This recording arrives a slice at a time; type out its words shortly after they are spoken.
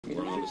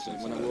We're on the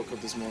Saints. When I woke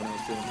up this morning, I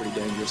was feeling pretty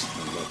dangerous.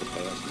 Nothing about the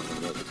past, nothing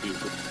about the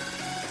future.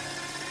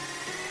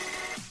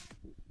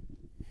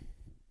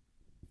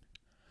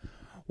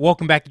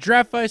 Welcome back to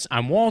Draft Vice.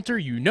 I'm Walter.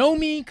 You know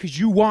me because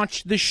you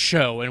watched the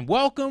show. And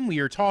welcome. We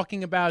are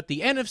talking about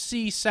the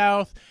NFC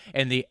South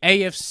and the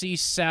AFC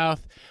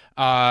South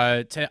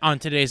on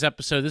today's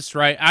episode. This is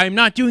right. I'm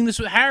not doing this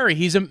with Harry.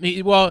 He's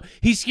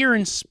here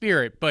in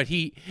spirit, but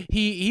he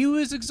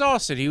was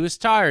exhausted. He was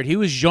tired. He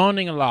was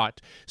yawning a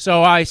lot.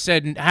 So I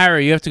said,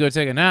 Harry, you have to go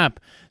take a nap.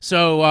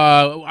 So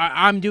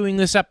I'm doing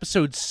this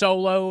episode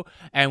solo,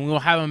 and we'll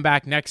have him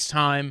back next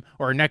time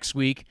or next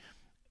week.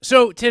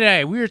 So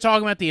today, we are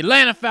talking about the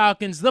Atlanta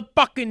Falcons, the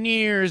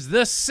Buccaneers,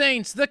 the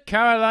Saints, the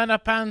Carolina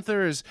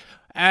Panthers,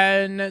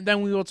 and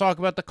then we will talk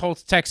about the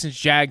Colts, Texans,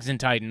 Jags, and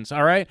Titans,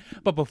 all right?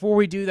 But before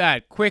we do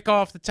that, quick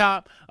off the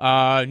top,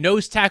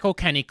 nose tackle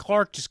Kenny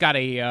Clark just got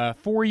a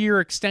 4-year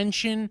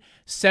extension,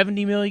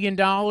 $70 million.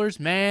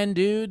 Man,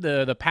 dude,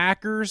 the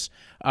Packers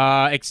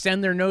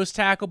extend their nose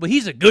tackle, but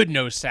he's a good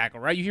nose tackle,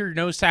 right? You hear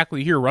nose tackle,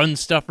 you hear run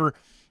stuffer,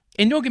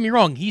 and don't get me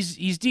wrong,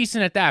 he's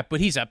decent at that, but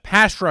he's a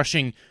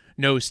pass-rushing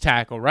nose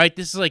tackle, right?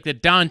 This is like the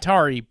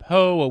Dontari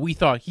Poe, what we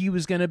thought he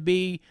was going to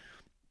be.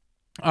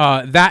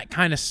 That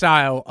kind of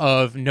style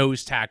of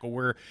nose tackle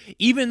where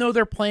even though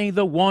they're playing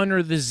the 1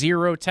 or the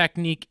 0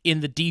 technique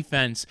in the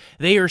defense,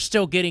 they are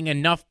still getting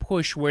enough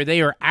push where they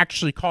are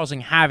actually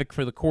causing havoc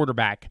for the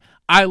quarterback.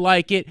 I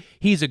like it.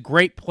 He's a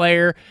great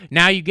player.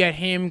 Now you get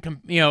him,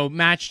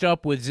 matched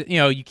up with,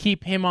 you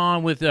keep him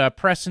on with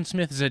Preston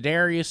Smith,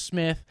 Zadarius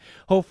Smith.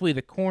 Hopefully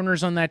the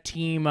corners on that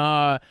team,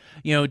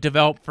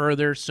 develop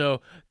further.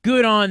 So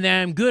good on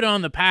them. Good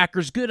on the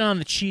Packers. Good on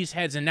the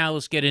Cheeseheads. And now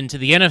let's get into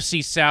the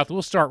NFC South.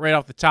 We'll start right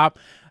off the top.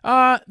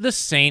 The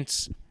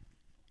Saints.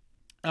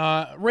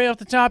 Right off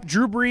the top,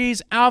 Drew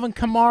Brees, Alvin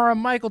Kamara,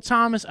 Michael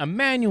Thomas,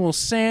 Emmanuel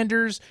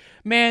Sanders.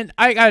 Man,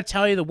 I got to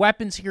tell you, the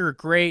weapons here are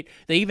great.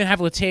 They even have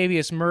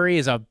Latavius Murray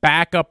as a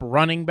backup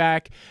running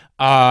back.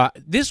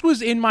 This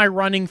was in my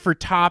running for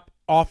top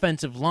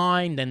offensive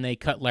line. Then they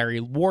cut Larry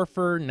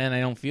Warford, and then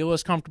I don't feel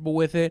as comfortable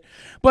with it.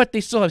 But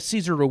they still have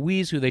Cesar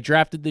Ruiz, who they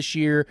drafted this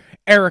year,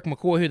 Eric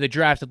McCoy, who they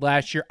drafted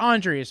last year,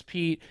 Andreas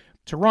Pete,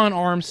 Teron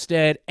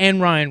Armstead, and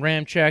Ryan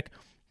Ramczyk.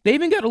 They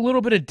even got a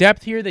little bit of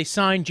depth here. They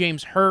signed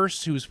James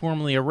Hurst, who was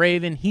formerly a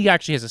Raven. He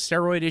actually has a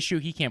steroid issue.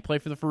 He can't play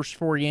for the first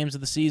 4 games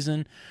of the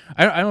season.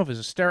 I don't know if it was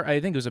a steroid.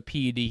 I think it was a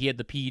PED. He had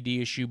the PED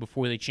issue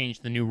before they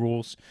changed the new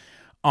rules.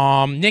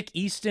 Nick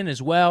Easton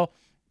as well.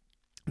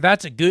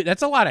 That's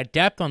a lot of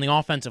depth on the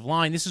offensive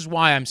line. This is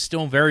why I'm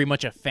still very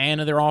much a fan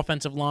of their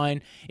offensive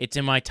line. It's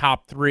in my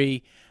top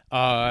 3.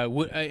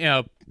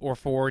 Or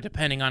 4,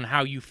 depending on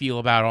how you feel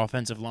about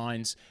offensive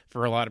lines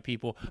for a lot of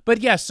people. But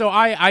yeah, so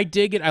I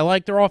dig it. I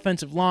like their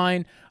offensive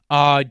line.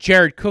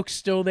 Jared Cook's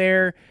still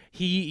there.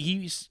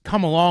 He's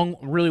come along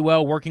really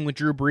well working with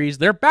Drew Brees.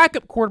 Their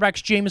backup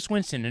quarterback's Jameis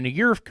Winston. In a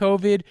year of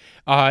COVID,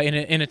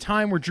 in a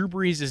time where Drew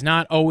Brees is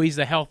not always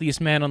the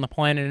healthiest man on the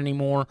planet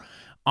anymore.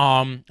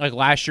 Like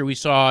last year, we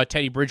saw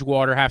Teddy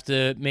Bridgewater have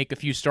to make a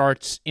few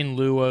starts in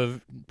lieu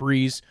of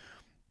Brees.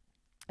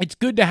 It's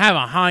good to have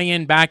a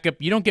high-end backup.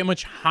 You don't get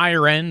much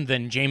higher-end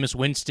than Jameis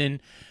Winston.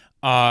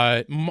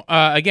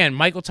 Again,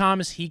 Michael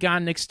Thomas, he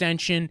got an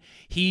extension.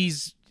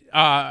 He's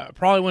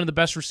probably one of the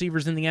best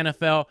receivers in the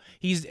NFL.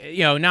 He's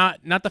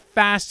not the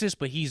fastest,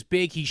 but he's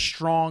big, he's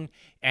strong,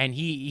 and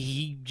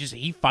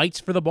he fights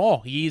for the ball.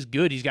 He's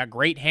good. He's got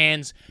great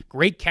hands,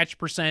 great catch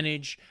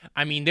percentage.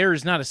 I mean, there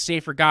is not a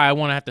safer guy I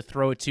want to have to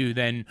throw it to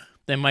than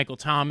Michael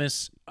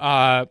Thomas.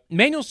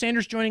 Emmanuel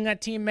Sanders joining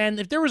that team, man.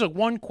 If there was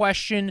one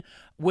question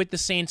with the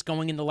Saints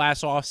going into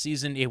last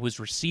offseason, it was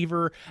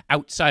receiver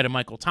outside of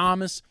Michael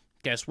Thomas.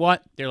 Guess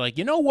what? They're like,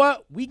 you know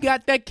what? We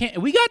got that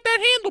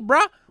handle,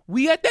 bruh.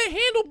 We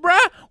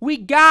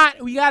got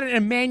an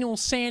Emmanuel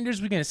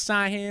Sanders. We're going to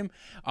sign him.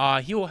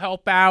 He will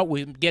help out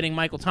with getting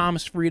Michael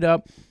Thomas freed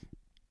up.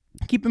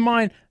 Keep in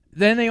mind,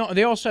 then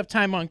they also have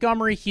Ty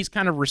Montgomery. He's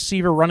kind of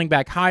receiver running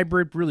back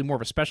hybrid, really more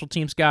of a special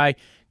teams guy.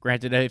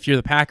 Granted, if you're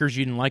the Packers,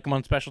 you didn't like him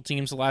on special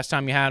teams the last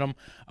time you had him.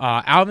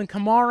 Alvin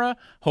Kamara,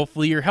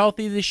 hopefully you're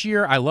healthy this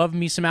year. I love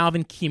me some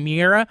Alvin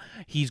Kamara.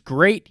 He's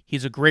great.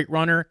 He's a great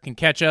runner, can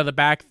catch out of the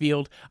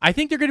backfield. I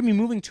think they're going to be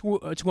moving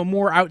to a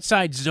more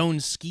outside zone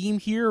scheme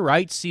here,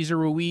 right? Cesar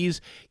Ruiz,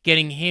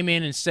 getting him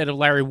in instead of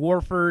Larry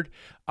Warford.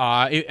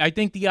 I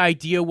think the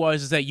idea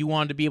was that you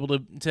wanted to be able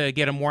to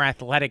get a more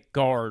athletic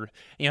guard,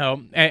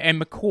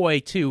 and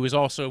McCoy too is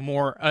also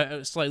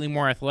slightly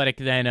more athletic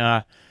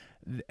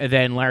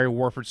than Larry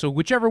Warford. So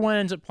whichever one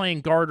ends up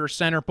playing guard or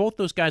center, both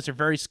those guys are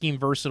very scheme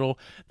versatile.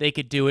 They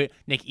could do it.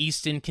 Nick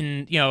Easton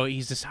can,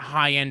 he's this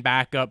high end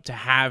backup to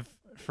have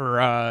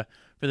for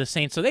the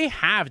Saints. So they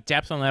have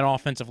depth on that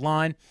offensive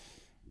line.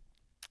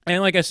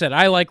 And like I said,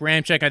 I like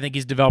Ramczyk. I think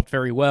he's developed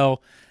very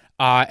well.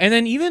 And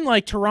then even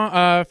like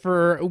Teron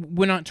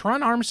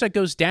Armstead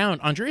goes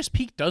down, Andreas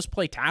Pete does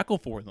play tackle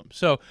for them.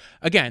 So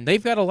again,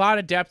 they've got a lot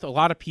of depth, a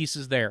lot of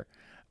pieces there.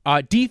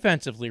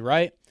 Defensively,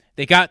 right?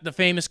 They got the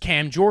famous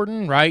Cam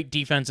Jordan, right?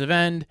 Defensive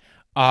end.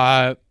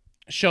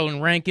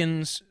 Sheldon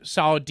Rankins,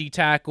 solid D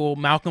tackle.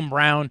 Malcolm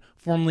Brown,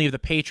 formerly of the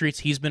Patriots,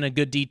 he's been a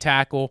good D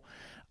tackle.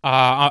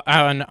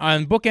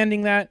 On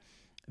bookending that,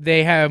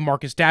 they have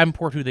Marcus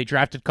Davenport, who they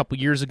drafted a couple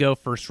years ago,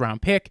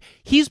 first-round pick.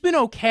 He's been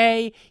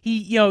okay.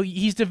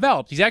 He's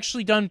developed. He's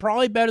actually done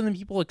probably better than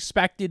people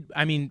expected.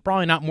 I mean,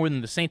 probably not more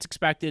than the Saints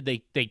expected.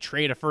 They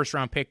trade a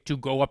first-round pick to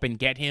go up and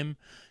get him,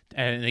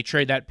 and they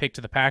trade that pick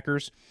to the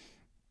Packers.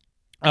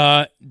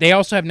 They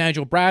also have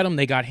Nigel Bradham.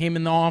 They got him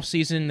in the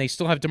offseason. They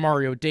still have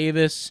Demario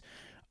Davis.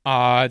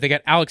 They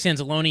got Alex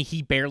Anzalone.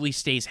 He barely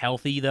stays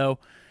healthy, though.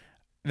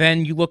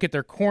 Then you look at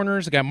their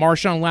corners. They got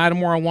Marshawn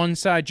Lattimore on one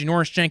side,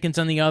 Janoris Jenkins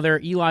on the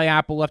other. Eli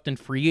Apple left in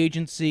free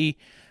agency.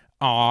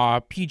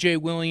 P.J.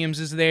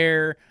 Williams is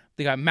there.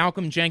 They got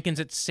Malcolm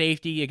Jenkins at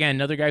safety. Again,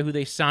 another guy who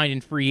they signed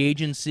in free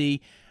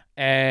agency.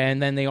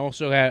 And then they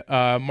also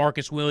got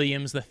Marcus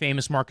Williams, the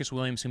famous Marcus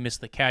Williams who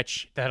missed the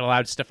catch that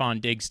allowed Stephon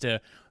Diggs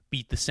to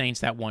beat the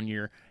Saints that one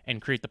year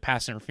and create the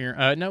pass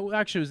interference. No,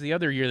 actually, it was the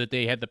other year that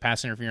they had the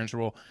pass interference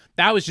rule.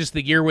 That was just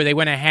the year where they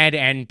went ahead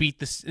and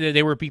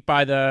they were beat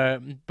by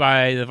the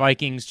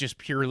Vikings just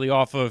purely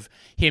off of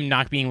him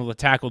not being able to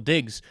tackle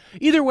Diggs.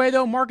 Either way,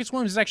 though, Marcus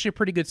Williams is actually a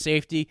pretty good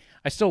safety.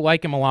 I still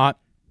like him a lot.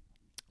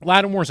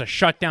 Lattimore's a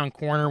shutdown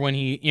corner when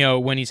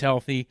he's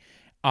healthy.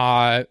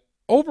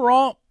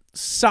 Overall,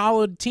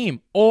 solid team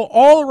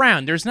all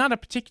around. There's not a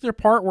particular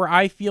part where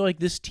I feel like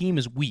this team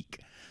is weak.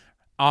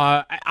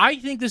 I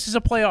think this is a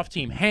playoff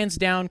team, hands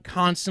down,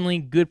 constantly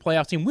good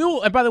playoff team.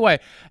 And by the way,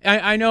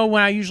 I know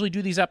when I usually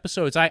do these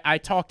episodes, I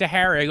talk to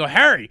Harry. I go,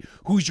 Harry,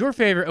 who's your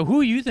favorite?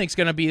 Who you think's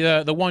going to be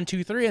the 1,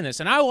 2, 3 in this?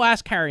 And I will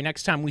ask Harry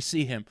next time we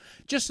see him,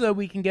 just so that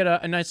we can get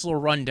a nice little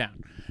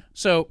rundown.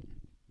 So,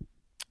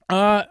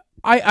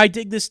 I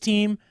dig this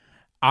team.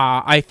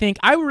 I think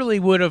I really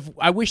would have.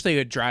 I wish they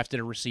had drafted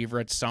a receiver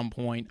at some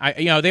point.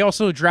 They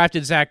also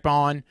drafted Zach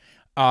Bond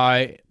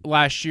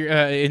last year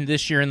in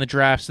this year in the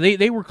draft. So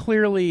they were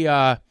clearly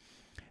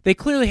they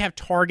clearly have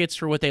targets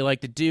for what they like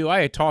to do.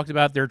 I had talked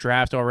about their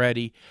draft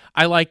already.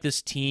 I like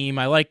this team.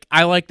 I like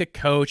the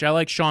coach. I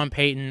like Sean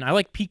Payton. I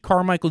like Pete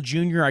Carmichael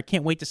Jr. I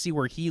can't wait to see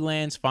where he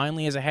lands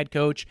finally as a head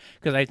coach,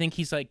 because I think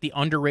he's like the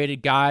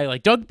underrated guy.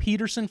 Like Doug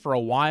Peterson for a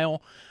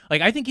while.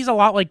 Like, I think he's a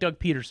lot like Doug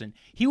Peterson.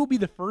 He will be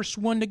the first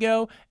one to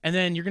go, and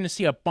then you're going to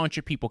see a bunch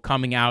of people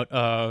coming out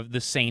of the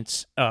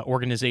Saints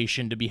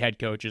organization to be head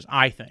coaches,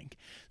 I think.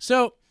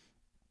 So,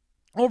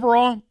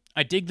 overall,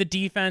 I dig the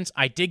defense.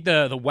 I dig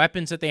the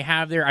weapons that they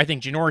have there. I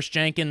think Janoris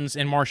Jenkins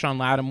and Marshawn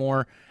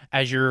Lattimore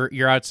as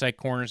your outside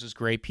corners is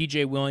great.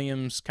 P.J.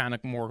 Williams, kind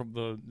of more of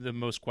the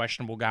most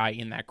questionable guy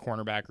in that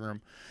cornerback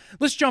room.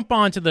 Let's jump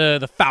on to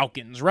the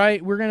Falcons,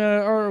 right?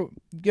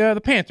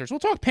 The Panthers. We'll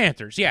talk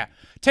Panthers, yeah.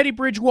 Teddy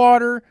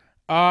Bridgewater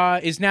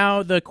is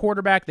now the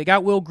quarterback. They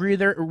got Will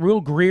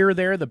Greer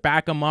there to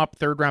back him up,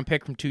 third-round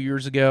pick from 2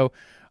 years ago.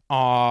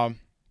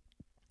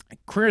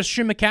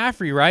 Christian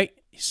McCaffrey, right?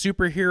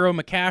 Superhero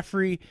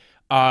McCaffrey,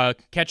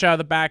 catch out of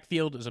the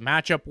backfield, is a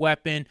matchup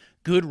weapon,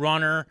 good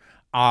runner.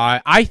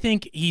 I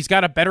think he's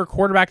got a better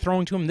quarterback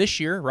throwing to him this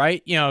year,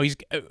 right?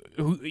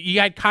 He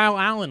had Kyle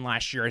Allen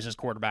last year as his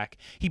quarterback.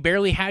 He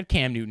barely had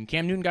Cam Newton.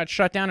 Cam Newton got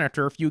shut down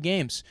after a few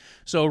games.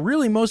 So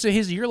really most of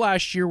his year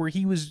last year, where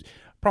he was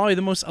probably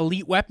the most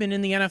elite weapon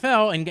in the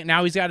NFL, and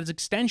now he's got his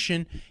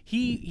extension,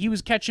 he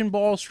was catching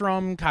balls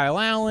from Kyle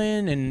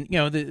Allen, and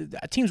the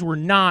teams were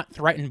not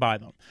threatened by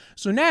them.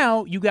 So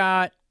now you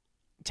got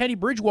Teddy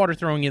Bridgewater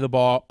throwing you the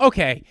ball.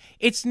 Okay,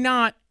 it's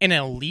not an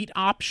elite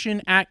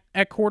option at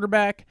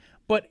quarterback,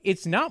 but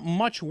it's not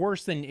much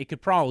worse than it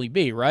could probably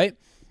be, right?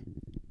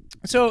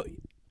 So,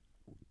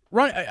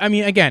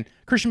 again,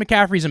 Christian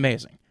McCaffrey's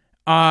amazing.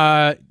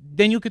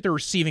 Then you look at the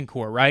receiving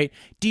core, right?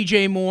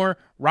 DJ Moore,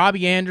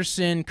 Robbie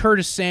Anderson,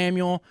 Curtis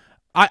Samuel.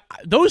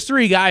 Those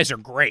three guys are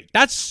great.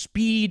 That's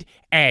speed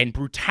and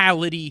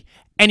brutality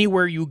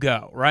anywhere you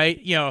go, right?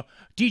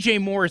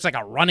 DJ Moore is like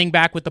a running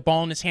back with the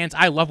ball in his hands.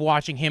 I love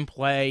watching him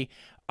play.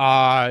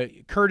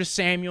 Curtis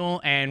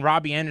Samuel and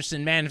Robbie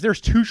Anderson, man, if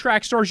there's two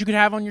track stars you could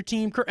have on your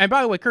team, and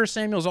by the way, Curtis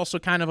Samuel is also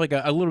kind of like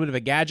a little bit of a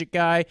gadget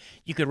guy.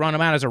 You could run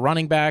him out as a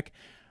running back.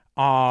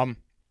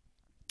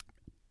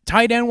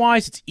 Tight end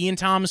wise, it's Ian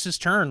Thomas's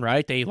turn,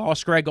 right? They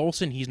lost Greg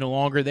Olsen; he's no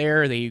longer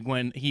there. He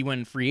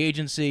went free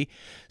agency,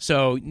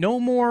 so no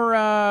more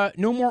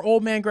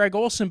old man Greg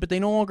Olsen. But they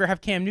no longer have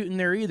Cam Newton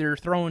there either,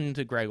 throwing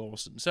to Greg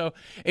Olsen. So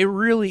it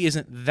really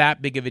isn't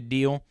that big of a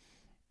deal.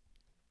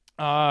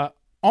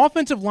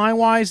 Offensive line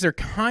wise, they're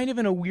kind of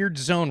in a weird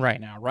zone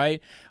right now, right?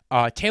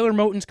 Taylor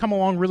Moton's come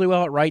along really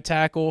well at right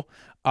tackle.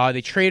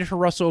 They traded for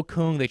Russell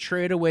Okung. They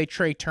traded away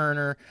Trey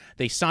Turner.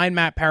 They signed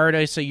Matt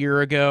Paradise a year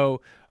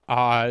ago.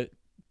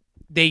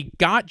 They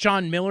got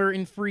John Miller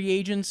in free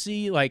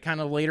agency, like kind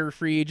of later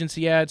free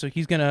agency ad, so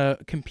he's going to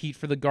compete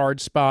for the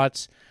guard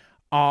spots.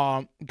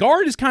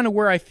 Guard is kind of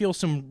where I feel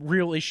some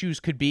real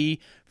issues could be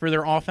for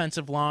their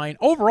offensive line.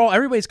 Overall,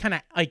 everybody's kind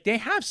of like, they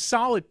have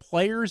solid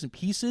players and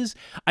pieces.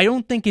 I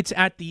don't think it's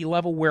at the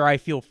level where I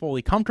feel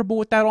fully comfortable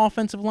with that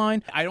offensive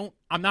line.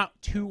 I'm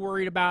not too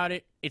worried about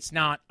it. It's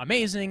not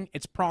amazing.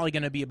 It's probably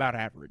going to be about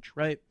average,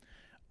 right?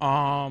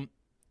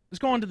 let's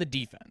go on to the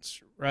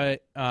defense, right?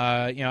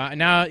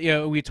 Now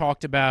we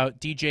talked about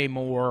DJ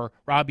Moore,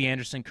 Robbie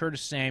Anderson,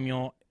 Curtis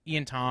Samuel,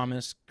 Ian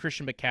Thomas,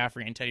 Christian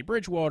McCaffrey, and Teddy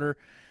Bridgewater.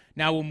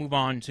 Now we'll move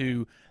on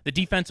to the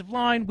defensive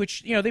line,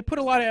 which they put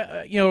a lot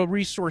of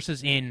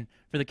resources in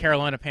for the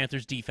Carolina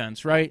Panthers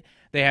defense, right?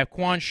 They have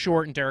Quan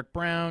Short and Derek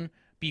Brown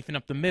beefing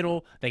up the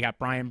middle. They got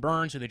Brian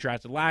Burns, who they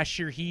drafted last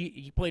year.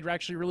 He played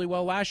actually really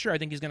well last year. I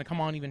think he's going to come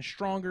on even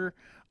stronger.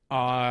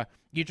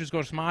 Yitros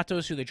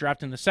Gross-Matos, who they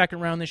drafted in the second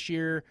round this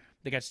year.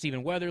 They got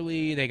Stephen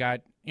Weatherly. They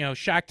got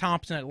Shaq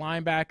Thompson at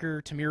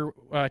linebacker,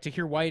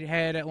 Tahir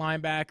Whitehead at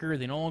linebacker.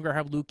 They no longer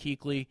have Luke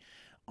Kuechly.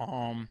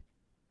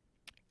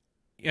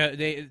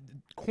 They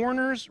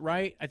corners,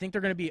 right? I think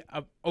they're going to be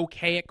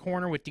okay at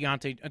corner with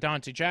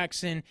Dante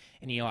Jackson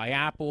and Eli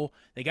Apple.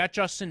 They got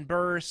Justin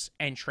Burris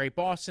and Trey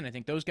Boston. I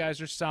think those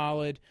guys are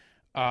solid.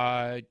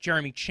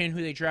 Jeremy Chin,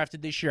 who they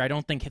drafted this year, I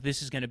don't think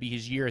this is going to be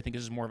his year. I think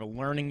this is more of a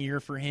learning year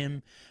for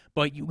him.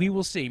 But we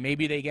will see.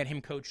 Maybe they get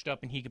him coached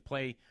up and he could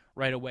play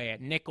right away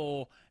at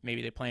nickel.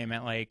 Maybe they play him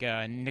at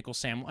nickel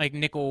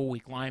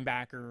weak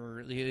linebacker.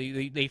 Or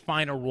they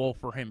find a role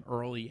for him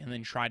early and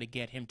then try to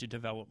get him to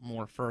develop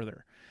more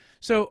further.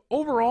 So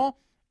overall,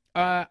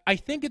 I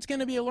think it's going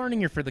to be a learning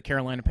year for the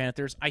Carolina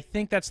Panthers. I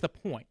think that's the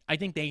point. I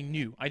think they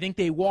knew. I think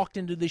they walked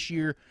into this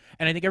year,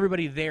 and I think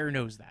everybody there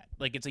knows that.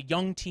 Like, it's a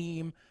young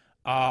team.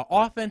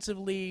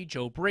 Offensively,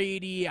 Joe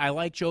Brady. I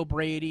like Joe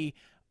Brady.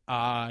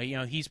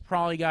 He's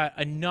probably got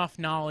enough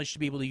knowledge to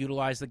be able to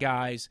utilize the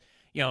guys.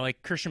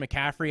 Like Christian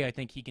McCaffrey, I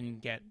think he can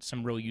get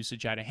some real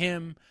usage out of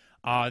him.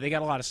 They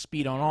got a lot of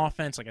speed on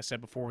offense, like I said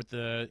before, with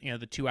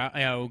the two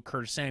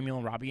Curtis Samuel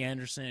and Robbie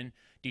Anderson.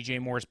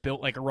 DJ Moore's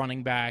built like a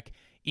running back.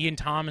 Ian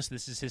Thomas,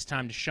 this is his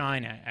time to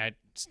shine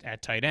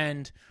at tight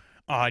end.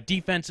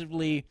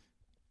 Defensively,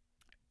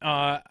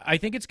 I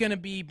think it's going to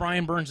be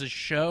Brian Burns'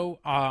 show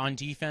on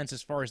defense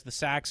as far as the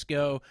sacks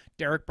go.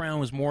 Derek Brown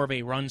was more of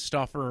a run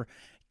stuffer.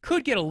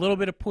 Could get a little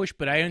bit of push,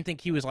 but I didn't think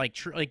he was like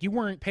you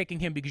weren't picking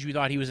him because you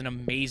thought he was an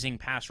amazing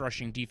pass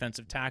rushing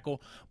defensive tackle.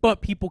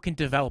 But people can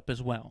develop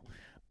as well.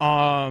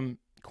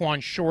 Quan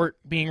Short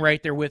being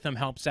right there with him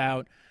helps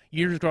out.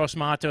 Yitros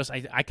Gross-Matos,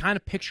 I kind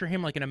of picture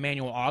him like an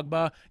Emmanuel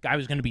Ogbah, guy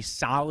who's going to be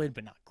solid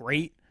but not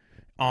great.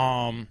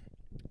 I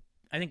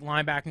think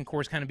linebacking core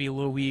is kind of be a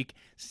little weak.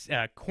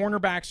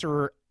 Cornerbacks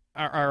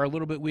are a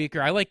little bit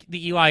weaker. I like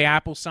the Eli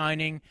Apple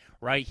signing,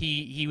 right?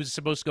 He was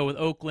supposed to go with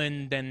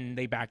Oakland, then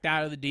they backed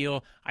out of the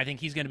deal. I think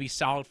he's going to be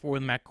solid for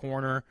them at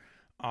corner.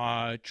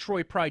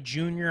 Troy Pride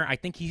Jr., I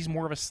think he's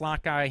more of a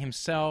slot guy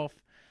himself.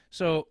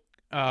 So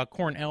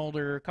Corn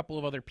Elder, a couple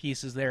of other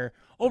pieces there.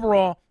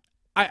 Overall,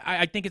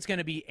 I think it's going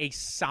to be a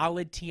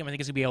solid team. I think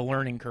it's going to be a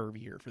learning curve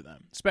year for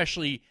them,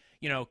 especially,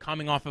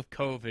 coming off of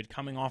COVID,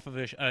 coming off of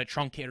a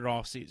truncated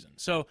offseason.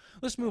 So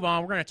let's move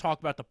on. We're going to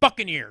talk about the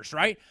Buccaneers,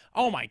 right?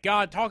 Oh, my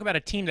God. Talk about a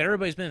team that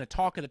everybody's been the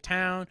talk of the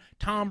town.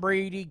 Tom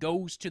Brady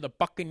goes to the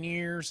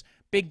Buccaneers,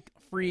 big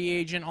free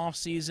agent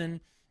offseason.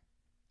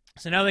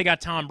 So now they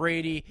got Tom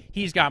Brady.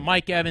 He's got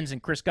Mike Evans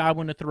and Chris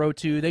Godwin to throw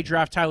to. They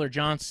draft Tyler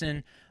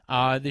Johnson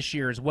this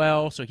year as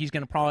well, so he's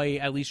going to probably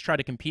at least try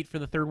to compete for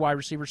the third wide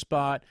receiver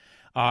spot.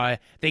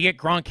 They get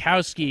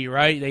Gronkowski,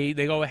 right? They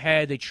go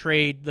ahead, they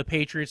trade the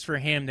Patriots for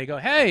him. They go,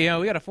 hey,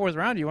 we got a fourth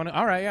round. You want to?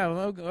 All right, yeah,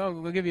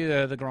 we'll give you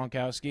the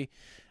Gronkowski.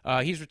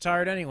 He's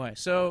retired anyway,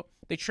 so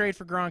they trade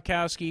for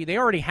Gronkowski. They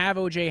already have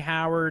O.J.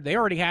 Howard. They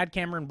already had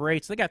Cameron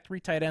Brates. They got 3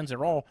 tight ends.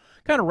 They're all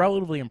kind of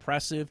relatively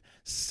impressive.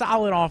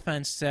 Solid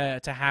offense to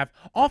have.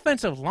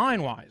 Offensive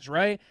line-wise,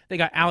 right? They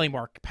got Ali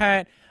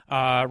Marpet,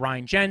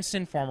 Ryan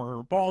Jensen,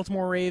 former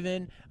Baltimore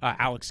Raven,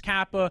 Alex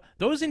Kappa.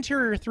 Those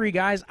interior 3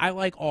 guys, I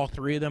like all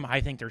 3 of them. I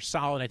think they're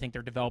solid. I think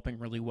they're developing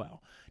really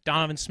well.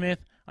 Donovan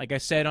Smith, like I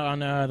said on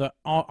the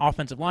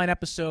offensive line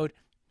episode,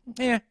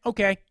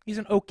 okay. He's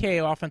an okay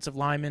offensive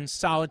lineman,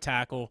 solid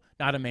tackle,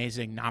 not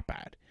amazing, not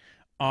bad.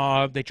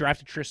 They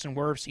drafted Tristan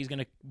Wirfs. He's going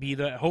to be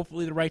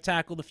hopefully the right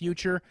tackle of the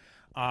future.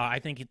 I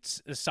think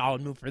it's a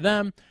solid move for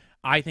them.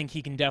 I think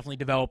he can definitely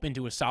develop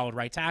into a solid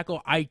right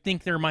tackle. I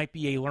think there might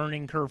be a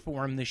learning curve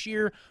for him this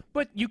year,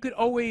 but you could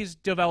always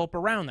develop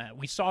around that.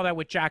 We saw that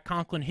with Jack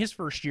Conklin his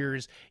first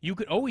years. You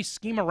could always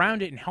scheme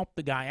around it and help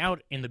the guy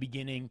out in the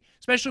beginning,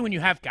 especially when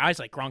you have guys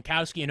like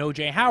Gronkowski and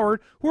O.J.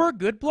 Howard who are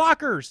good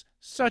blockers.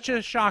 Such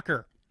a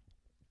shocker.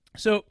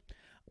 So,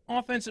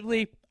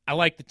 offensively, I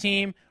like the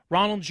team.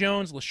 Ronald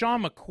Jones,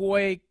 LaShawn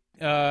McCoy,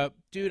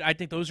 dude, I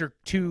think those are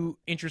 2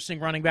 interesting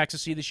running backs to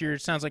see this year.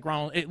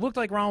 It looked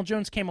like Ronald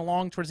Jones came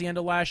along towards the end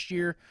of last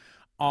year.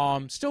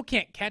 Still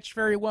can't catch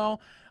very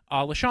well.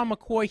 LaShawn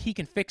McCoy, he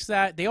can fix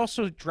that. They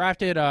also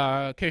drafted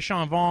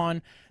Keyshawn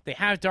Vaughn. They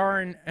have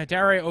Dare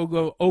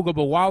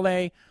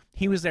Ogobowale.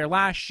 He was there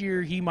last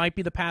year. He might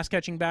be the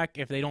pass-catching back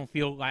if they don't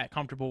feel that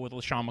comfortable with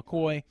LaShawn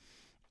McCoy.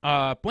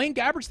 Blaine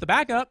Gabbert's the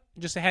backup,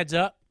 just a heads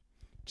up,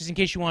 just in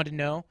case you wanted to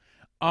know.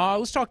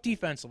 Let's talk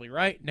defensively,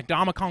 right?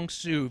 Ndamukong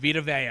Suh,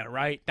 Vita Vea,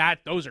 right?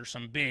 Those are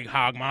some big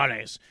hog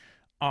mares.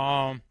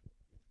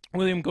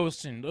 William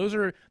Golston. Those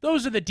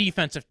are the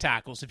defensive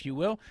tackles, if you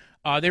will.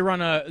 They run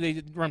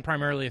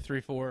primarily a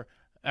 3-4.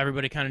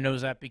 Everybody kind of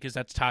knows that because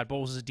that's Todd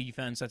Bowles'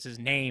 defense. That's his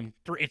name.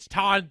 It's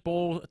Todd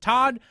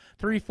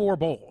 3-4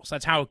 Bowles.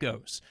 That's how it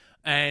goes.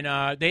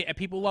 And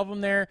people love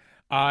him there.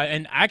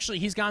 And actually,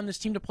 he's gotten this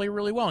team to play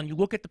really well. And you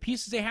look at the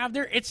pieces they have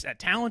there, it's a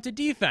talented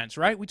defense,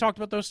 right? We talked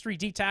about those 3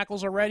 D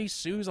tackles already.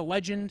 Sue's a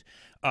legend.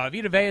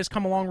 Vita Vea has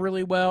come along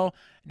really well.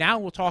 Now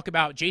we'll talk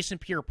about Jason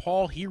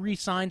Pierre-Paul. He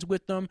re-signs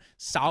with them.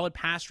 Solid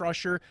pass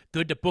rusher.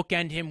 Good to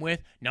bookend him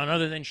with none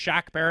other than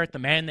Shaq Barrett, the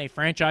man they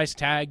franchise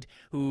tagged,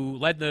 who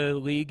led the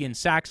league in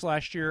sacks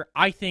last year.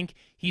 I think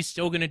he's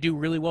still going to do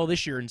really well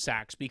this year in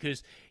sacks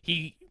because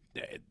the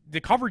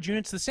coverage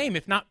unit's the same,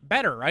 if not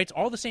better, right? It's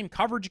all the same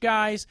coverage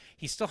guys.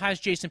 He still has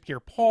Jason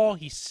Pierre-Paul.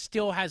 He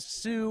still has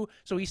Sue.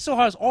 So he still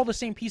has all the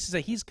same pieces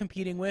that he's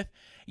competing with.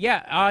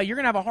 Yeah, you're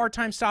going to have a hard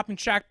time stopping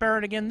Shaq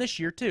Barrett again this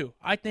year, too.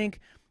 I think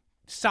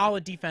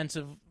solid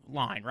defensive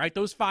line, right?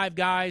 Those 5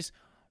 guys,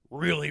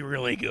 really,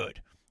 really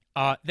good.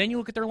 Then you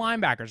look at their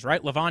linebackers,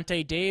 right?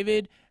 Levante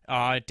David,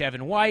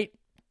 Devin White.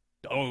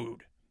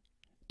 Dude.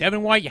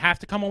 Devin White, you have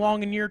to come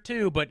along in year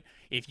 2, but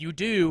if you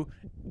do,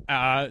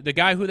 the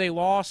guy who they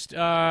lost,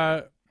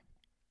 Quan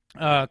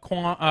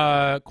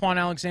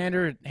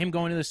Alexander, him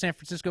going to the San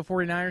Francisco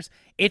 49ers,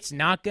 it's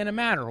not going to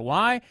matter.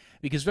 Why?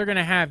 Because they're going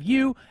to have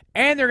you,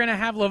 and they're going to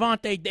have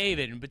Levante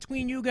David. And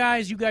between you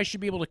guys should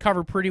be able to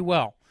cover pretty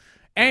well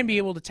and be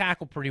able to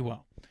tackle pretty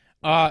well.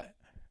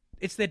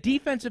 It's the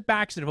defensive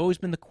backs that have always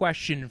been the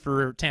question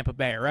for Tampa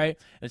Bay, right?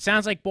 It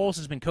sounds like Bowles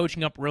has been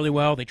coaching up really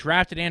well. They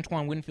drafted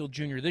Antoine Winfield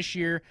Jr. this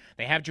year.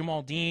 They have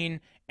Jamal Dean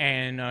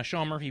and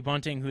Sean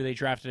Murphy-Bunting, who they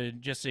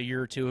drafted just a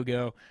year or 2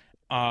 ago.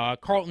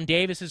 Carlton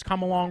Davis has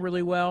come along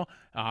really well.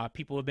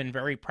 People have been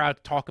very proud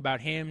to talk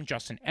about him.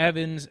 Justin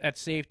Evans at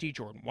safety,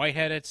 Jordan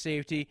Whitehead at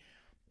safety.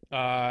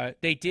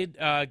 They did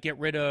get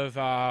rid of,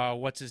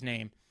 what's his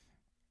name?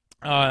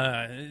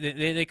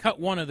 They cut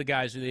one of the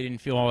guys who they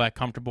didn't feel all that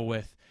comfortable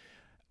with.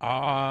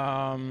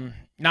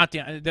 Not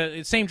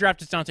the same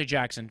draft as Dante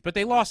Jackson, but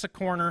they lost a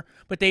corner,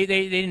 but they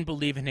didn't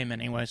believe in him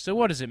anyway. So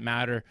what does it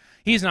matter?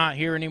 He's not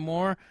here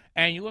anymore.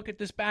 And you look at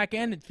this back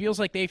end, it feels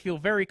like they feel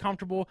very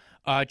comfortable.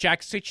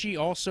 Jack Sitchie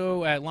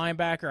also at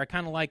linebacker. I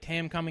kind of liked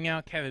him coming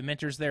out. Kevin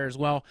Minter's there as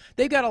well.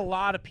 They've got a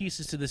lot of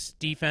pieces to this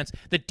defense.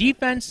 The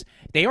defense,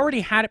 they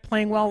already had it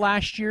playing well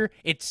last year.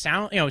 It's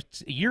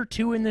year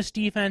 2 in this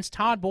defense.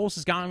 Todd Bowles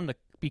has gotten them to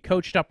be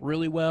coached up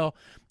really well.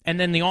 And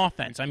then the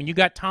offense. I mean, you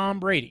got Tom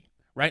Brady.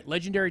 Right,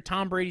 legendary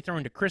Tom Brady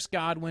throwing to Chris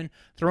Godwin,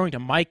 throwing to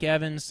Mike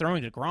Evans,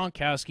 throwing to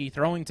Gronkowski,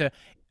 throwing to.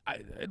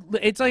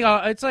 It's like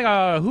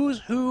a who's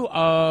who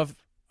of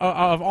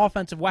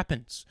offensive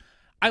weapons.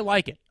 I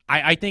like it.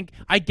 I think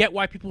I get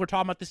why people are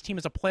talking about this team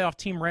as a playoff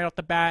team right off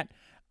the bat.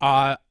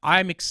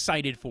 I'm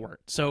excited for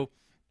it. So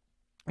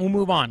we'll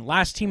move on.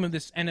 Last team of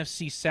this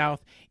NFC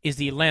South is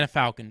the Atlanta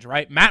Falcons,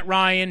 right? Matt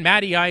Ryan,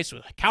 Matty Ice,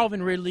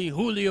 Calvin Ridley,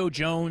 Julio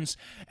Jones,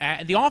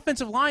 the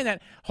offensive line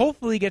that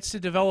hopefully gets to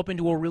develop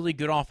into a really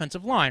good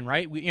offensive line,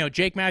 right?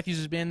 Jake Matthews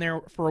has been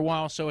there for a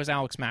while, so has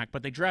Alex Mack,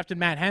 but they drafted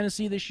Matt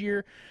Hennessy this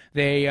year.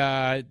 They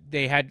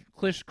had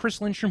Chris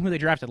Lindstrom, who they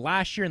drafted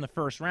last year in the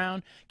first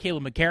round,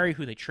 Caleb McCary,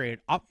 who they traded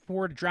up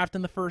for to draft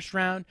in the first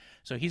round,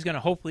 so he's going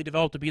to hopefully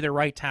develop to be their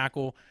right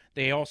tackle.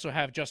 They also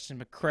have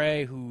Justin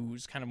McCray,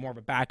 who's kind of more of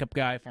a backup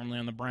guy, formerly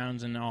on the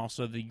Browns and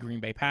also the Green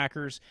Bay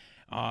Packers.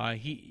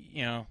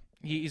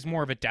 He's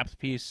more of a depth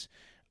piece.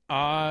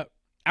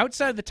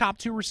 Outside of the top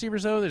 2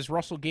 receivers, though, there's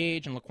Russell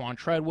Gage and Laquan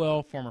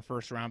Treadwell, former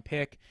first-round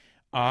pick.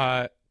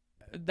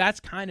 That's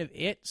kind of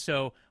it.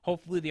 So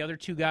hopefully the other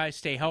 2 guys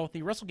stay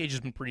healthy. Russell Gage has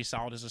been pretty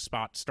solid as a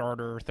spot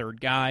starter, third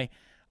guy.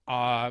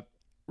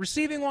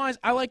 Receiving-wise,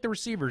 I like the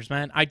receivers,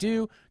 man. I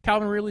do.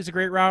 Calvin Ridley's a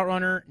great route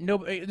runner.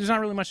 There's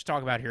not really much to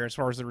talk about here as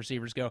far as the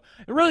receivers go.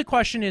 The really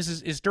question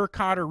is Dirk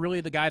Koetter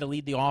really the guy to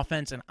lead the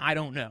offense? And I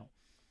don't know.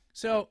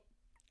 So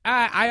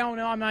I don't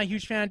know. I'm not a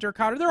huge fan of Dirk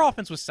Koetter. Their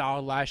offense was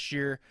solid last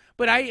year,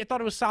 but I thought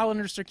it was solid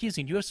under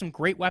Sarkisian. You have some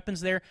great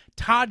weapons there.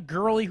 Todd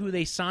Gurley, who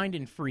they signed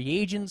in free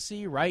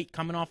agency, right?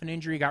 Coming off an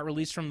injury, got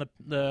released from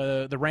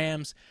the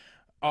Rams.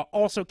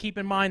 Also, keep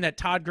in mind that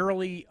Todd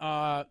Gurley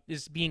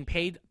is being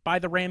paid by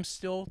the Rams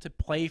still to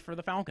play for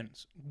the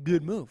Falcons.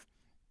 Good move.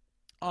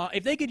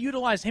 If they could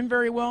utilize him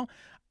very well,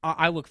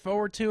 I look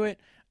forward to it.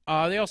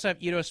 They also have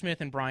Ito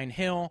Smith and Brian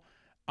Hill.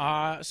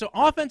 So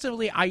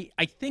offensively, I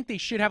think they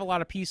should have a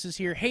lot of pieces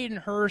here. Hayden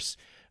Hurst,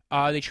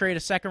 they traded a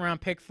second-round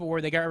pick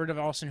for. They got rid of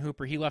Austin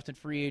Hooper. He left in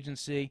free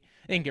agency.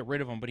 They didn't get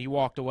rid of him, but he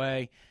walked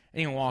away. He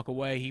didn't walk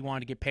away. He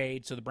wanted to get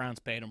paid, so the Browns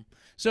paid him.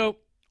 So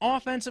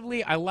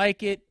offensively, I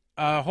like it.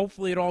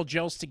 Hopefully it all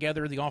gels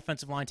together. The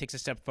offensive line takes a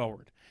step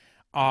forward.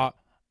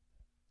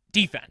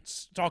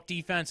 Defense. Talk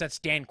defense. That's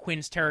Dan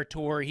Quinn's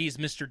territory. He's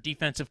Mr.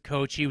 Defensive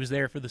Coach. He was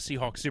there for the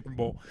Seahawks Super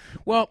Bowl.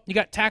 Well, you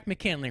got Takk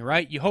McKinley,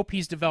 right? You hope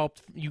he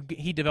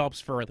develops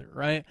further,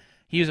 right?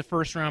 He was a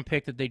first-round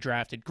pick that they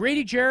drafted.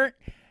 Grady Jarrett,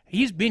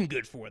 he's been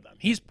good for them.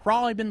 He's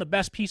probably been the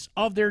best piece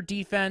of their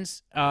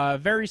defense.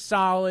 Very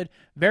solid,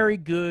 very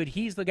good.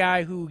 He's the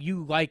guy who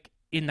you like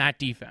in that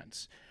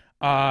defense.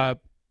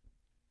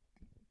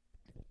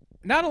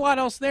 not a lot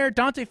else there.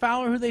 Dante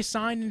Fowler, who they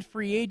signed in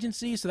free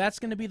agency, so that's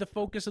going to be the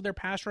focus of their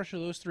pass rush of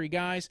those three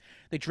guys.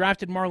 They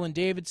drafted Marlon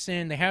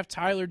Davidson. They have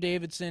Tyler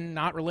Davidson,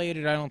 not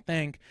related, I don't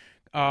think,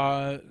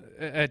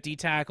 at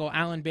D-tackle.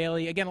 Alan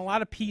Bailey. Again, a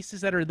lot of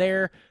pieces that are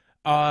there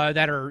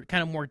that are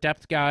kind of more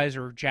depth guys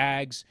or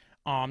Jags.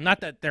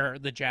 Not that they're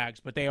the Jags,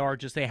 but they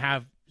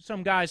have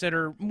some guys that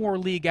are more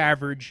league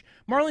average.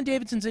 Marlon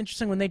Davidson's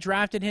interesting. When they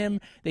drafted him,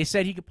 they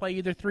said he could play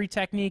either 3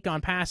 technique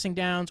on passing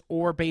downs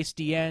or base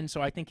DN, so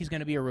I think he's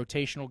going to be a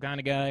rotational kind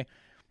of guy.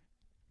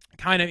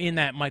 Kind of in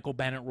that Michael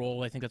Bennett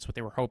role. I think that's what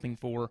they were hoping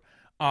for.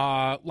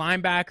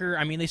 Linebacker,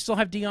 I mean, they still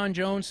have Deion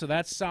Jones, so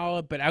that's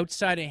solid, but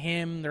outside of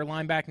him, their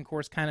linebacking core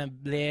is kind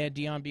of there.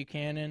 Deion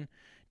Buchanan,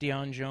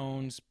 Deion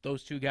Jones,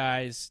 those two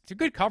guys. They're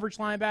good coverage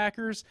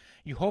linebackers.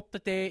 You hope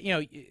that they,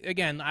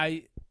 again,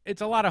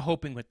 it's a lot of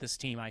hoping with this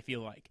team, I feel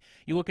like.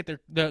 You look at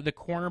the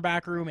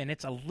cornerback room, and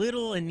it's a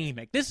little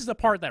anemic. This is the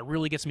part that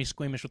really gets me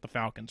squeamish with the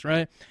Falcons,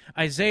 right?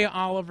 Isaiah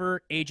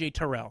Oliver, A.J.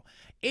 Terrell.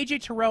 A.J.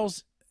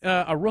 Terrell's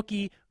a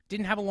rookie,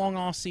 didn't have a long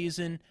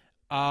offseason.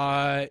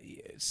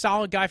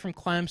 Solid guy from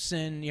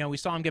Clemson. We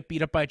saw him get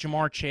beat up by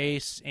Jamar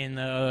Chase in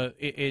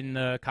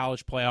the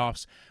college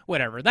playoffs.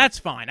 Whatever, that's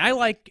fine. I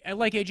like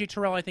A.J.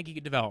 Terrell. I think he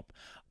could develop.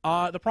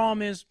 The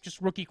problem is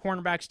just rookie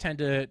cornerbacks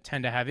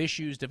tend to have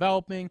issues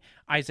developing.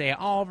 Isaiah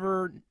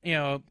Oliver,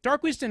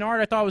 Darqueze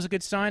Dennard, I thought was a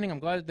good signing. I'm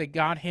glad that they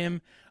got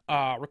him.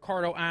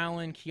 Ricardo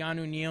Allen,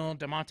 Keanu Neal,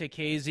 Damontae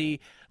Kazee,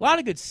 a lot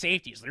of good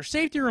safeties. Their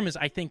safety room is,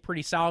 I think,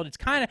 pretty solid. It's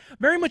kind of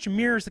very much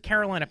mirrors the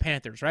Carolina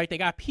Panthers, right? They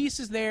got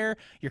pieces there.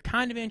 You're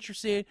kind of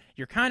interested.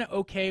 You're kind of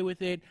okay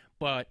with it,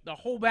 but the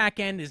whole back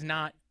end is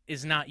not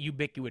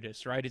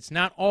ubiquitous, right? It's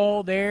not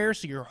all there,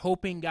 so you're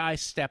hoping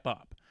guys step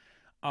up.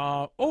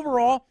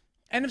 Overall,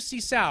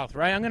 NFC South,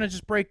 right? I'm going to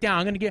just break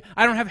down.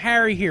 I don't have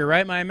Harry here,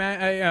 right? I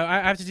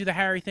have to do the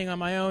Harry thing on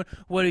my own.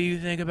 What do you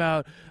think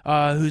about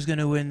who's going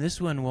to win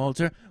this one,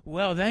 Walter?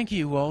 Well, thank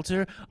you,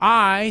 Walter.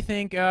 I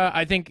think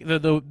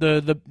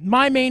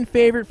my main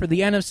favorite for the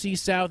NFC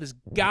South has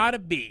got to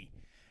be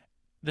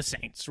the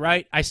Saints,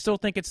 right? I still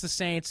think it's the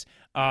Saints.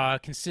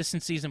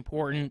 Consistency is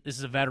important. This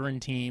is a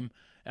veteran team,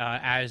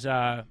 as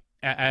they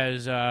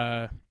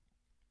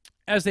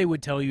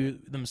would tell you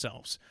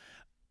themselves.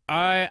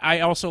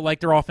 I also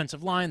like their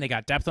offensive line. They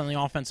got depth on the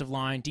offensive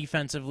line.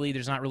 Defensively,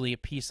 there's not really a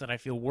piece that I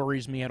feel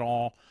worries me at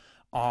all.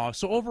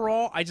 So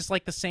overall, I just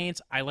like the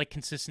Saints. I like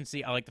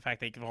consistency. I like the fact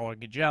they can all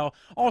get gel.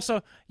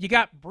 Also, you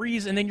got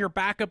Breeze, and then your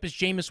backup is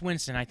Jameis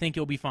Winston. I think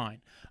you'll be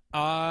fine.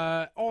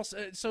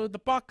 So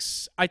the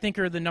Bucs, I think,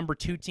 are the number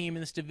 2 team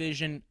in this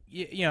division.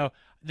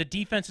 The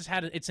defense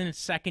it's in its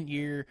second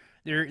year.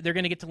 They're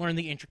going to get to learn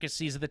the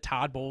intricacies of the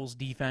Todd Bowles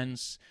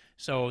defense.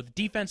 So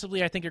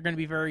defensively, I think they're going to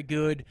be very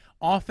good.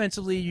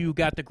 Offensively, you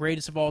got the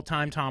greatest of all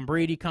time, Tom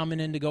Brady,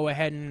 coming in to go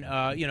ahead and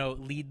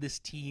lead this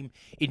team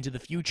into the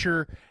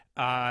future.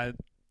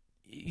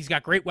 He's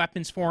got great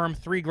weapons for him,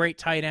 3 great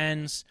tight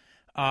ends,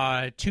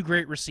 2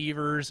 great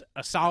receivers,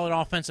 a solid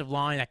offensive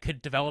line that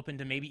could develop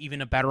into maybe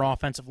even a better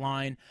offensive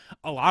line,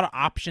 a lot of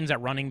options at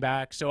running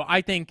back. So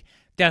I think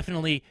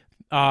definitely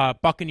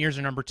Buccaneers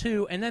are number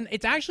 2. And then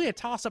it's actually a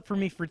toss-up for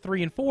me for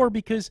 3 and 4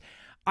 because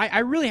I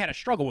really had a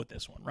struggle with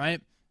this one,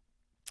 right?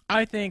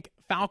 I think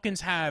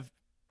Falcons have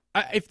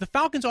if the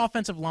Falcons'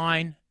 offensive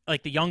line,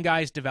 like the young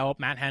guys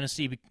develop, Matt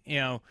Hennessy,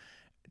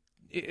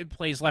 it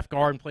plays left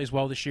guard and plays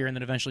well this year and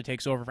then eventually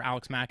takes over for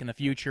Alex Mack in the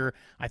future.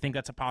 I think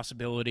that's a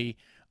possibility.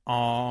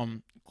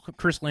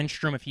 Chris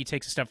Lindstrom, if he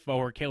takes a step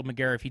forward, Caleb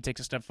McGarrett, if he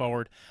takes a step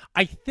forward.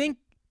 I think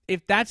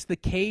if that's the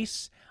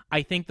case,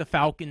 I think the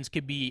Falcons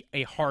could be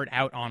a hard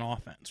out on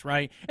offense,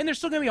 right? And they're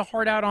still going to be a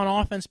hard out on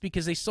offense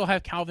because they still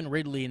have Calvin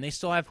Ridley and they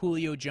still have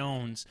Julio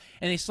Jones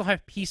and they still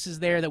have pieces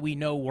there that we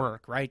know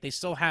work, right? They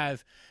still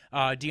have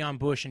Deion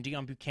Bush and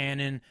Deion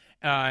Buchanan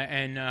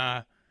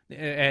and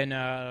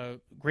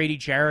Grady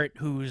Jarrett,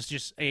 who's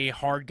just a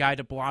hard guy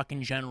to block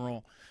in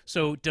general.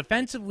 So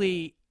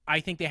defensively, I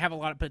think they have a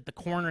lot, but the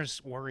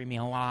corners worry me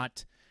a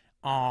lot.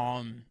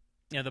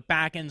 The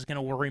back end's going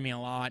to worry me a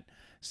lot.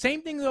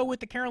 Same thing, though, with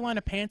the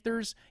Carolina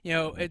Panthers.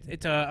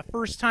 It's a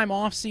first-time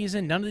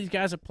offseason. None of these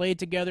guys have played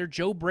together.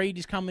 Joe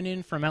Brady's coming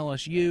in from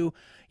LSU.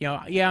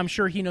 I'm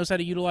sure he knows how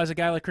to utilize a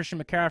guy like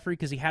Christian McCaffrey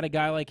because he had a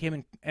guy like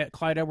him and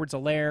Clyde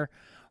Edwards-Helaire.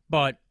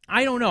 But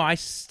I don't know. I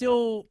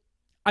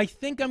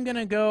think I'm going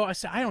to go.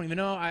 I don't even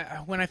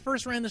know. When I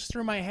first ran this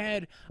through my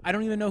head, I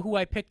don't even know who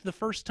I picked the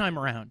first time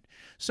around.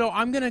 So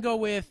I'm going to go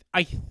with,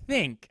 I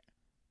think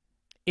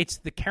it's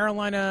the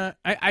Carolina.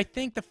 I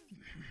think it's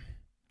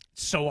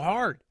so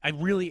hard. I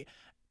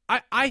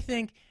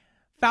think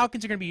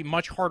Falcons are going to be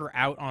much harder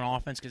out on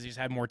offense because he's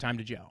had more time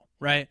to gel,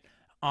 right?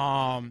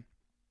 No,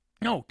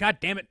 God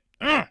damn it.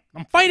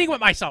 I'm fighting with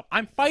myself.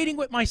 I'm fighting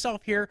with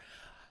myself here.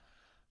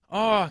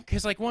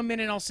 Because like 1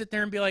 minute I'll sit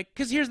there and be like,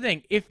 because here's the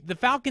thing. If the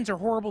Falcons are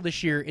horrible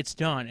this year, it's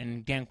done,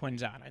 and Dan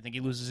Quinn's out. I think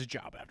he loses his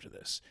job after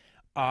this.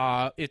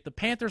 If the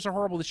Panthers are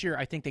horrible this year,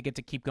 I think they get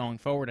to keep going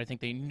forward. I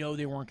think they know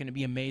they weren't going to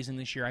be amazing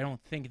this year. I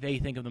don't think they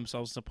think of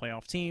themselves as a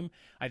playoff team.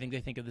 I think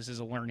they think of this as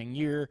a learning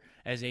year,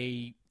 as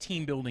a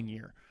team-building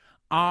year.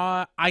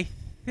 I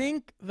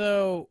think,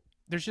 though,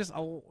 there's just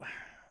I'm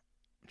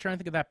trying to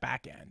think of that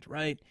back end,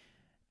 right?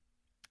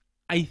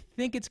 I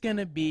think it's going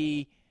to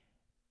be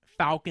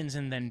Falcons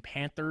and then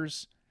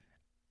Panthers.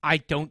 I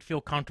don't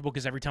feel comfortable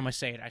because every time I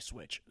say it, I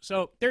switch.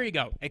 So there you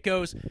go. It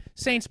goes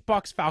Saints,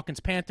 Bucks, Falcons,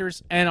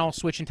 Panthers, and I'll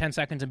switch in 10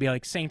 seconds and be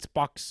like Saints,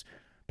 Bucks,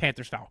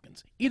 Panthers,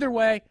 Falcons. Either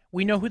way,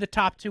 we know who the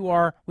top two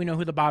are. We know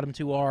who the bottom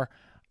two are.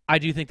 I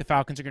do think the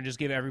Falcons are going to just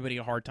give everybody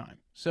a hard time.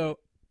 So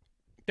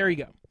there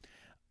you go.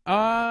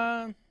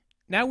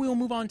 Now we will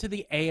move on to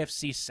the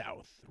AFC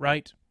South,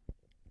 right?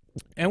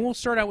 And we'll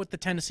start out with the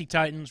Tennessee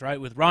Titans, right,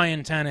 with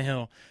Ryan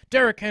Tannehill,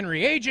 Derrick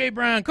Henry, A.J.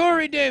 Brown,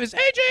 Corey Davis,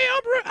 Adam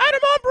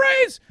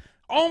Humphries.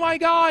 Oh, my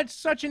God,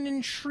 such an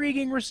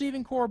intriguing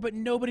receiving core, but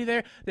nobody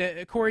there.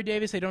 Corey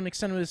Davis, they don't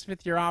extend him his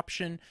fifth-year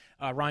option.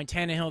 Ryan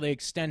Tannehill, they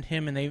extend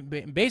him, and they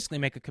basically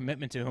make a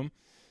commitment to him.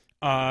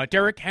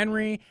 Derrick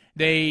Henry,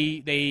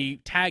 they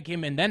tag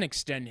him and then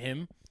extend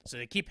him, so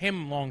they keep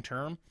him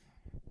long-term.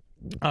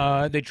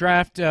 They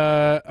draft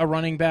a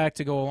running back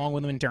to go along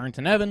with him in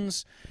Darrington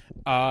Evans.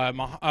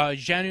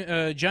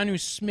 Jonnu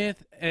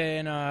Smith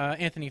and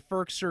Anthony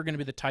Ferguson are going to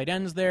be the tight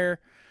ends there.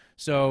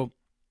 So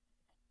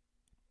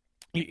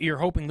you're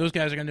hoping those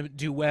guys are going to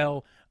do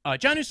well.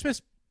 Jonnu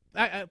Smith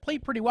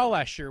played pretty well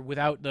last year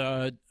without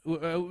the.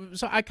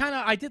 So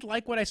I did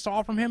like what I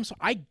saw from him. So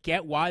I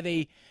get why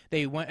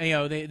they went.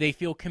 They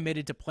feel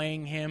committed to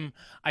playing him.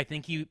 I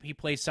think he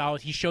plays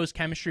solid. He shows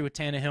chemistry with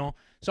Tannehill.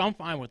 So I'm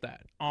fine with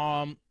that.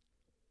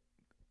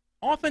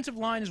 Offensive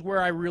line is where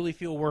I really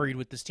feel worried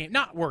with this team.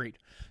 Not worried.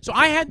 So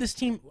I had this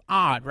team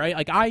odd, right?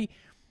 Like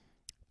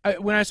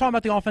when I saw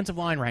about the offensive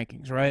line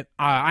rankings, right?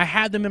 I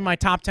had them in my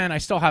top 10. I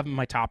still have them in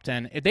my top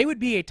 10. They would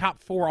be a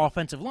top 4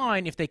 offensive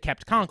line if they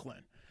kept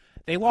Conklin.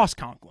 They lost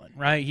Conklin,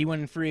 right? He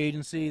went in free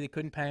agency. They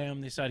couldn't pay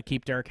him. They decided to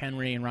keep Derrick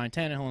Henry and Ryan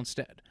Tannehill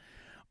instead.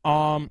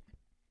 Taylor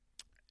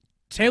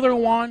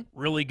Lewan,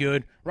 really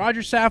good.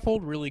 Roger Saffold,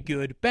 really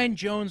good. Ben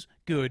Jones,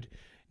 good.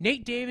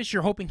 Nate Davis,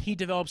 you're hoping he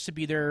develops to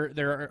be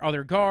their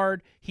other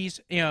guard. He's,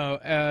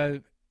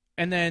 and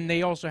then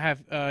they also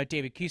have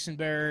David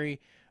Keesenberry.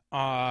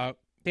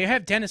 They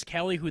have Dennis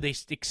Kelly, who they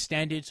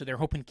extended, so they're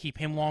hoping to keep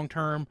him long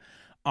term.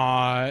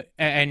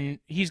 And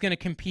he's going to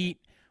compete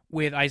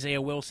with Isaiah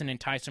Wilson and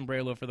Tyson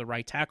Braylow for the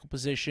right tackle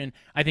position.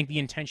 I think the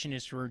intention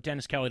is for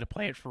Dennis Kelly to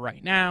play it for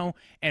right now,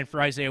 and for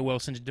Isaiah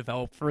Wilson to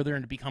develop further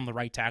and to become the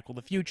right tackle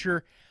of the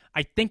future.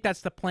 I think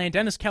that's the plan.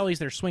 Dennis Kelly's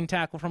their swing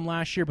tackle from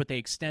last year, but they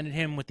extended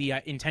him with the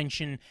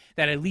intention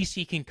that at least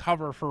he can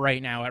cover for right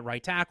now at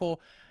right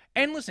tackle.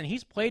 And listen,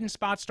 he's played in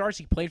spot starts.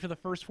 He played for the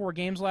first 4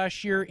 games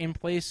last year in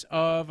place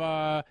of,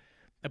 I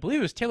believe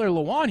it was Taylor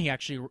Lewan he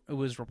actually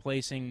was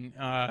replacing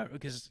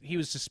because he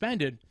was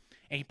suspended,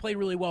 and he played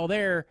really well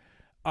there.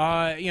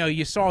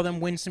 You saw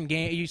them win some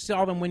games. You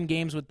saw them win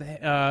games with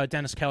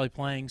Dennis Kelly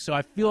playing. So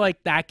I feel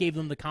like that gave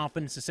them the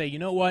confidence to say, you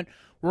know what,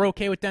 we're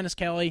okay with Dennis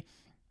Kelly.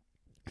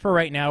 For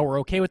right now, we're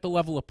okay with the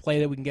level of play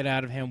that we can get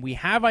out of him. We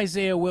have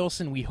Isaiah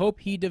Wilson. We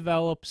hope he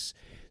develops.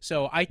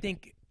 So I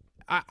think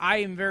I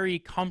am very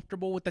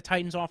comfortable with the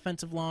Titans'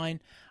 offensive line.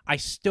 I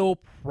still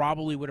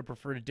probably would have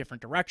preferred a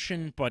different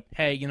direction, but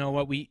hey, you know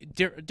what?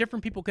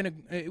 Different people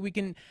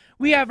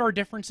we have our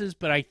differences,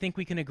 but I think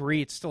we can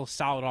agree it's still a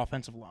solid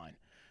offensive line.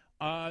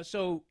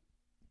 So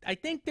I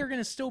think they're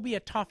going to still be a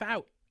tough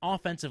out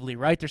offensively,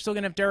 right? They're still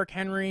going to have Derrick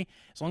Henry.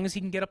 As long as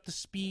he can get up to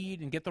speed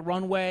and get the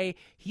runway,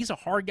 he's a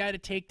hard guy to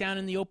take down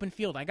in the open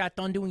field. I got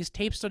done doing his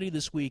tape study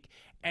this week,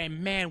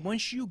 and man,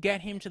 once you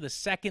get him to the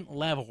second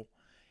level,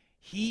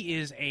 he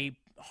is a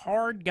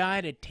hard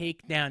guy to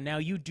take down. Now,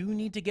 you do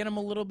need to get him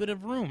a little bit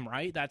of room,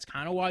 right? That's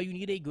kind of why you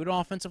need a good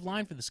offensive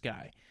line for this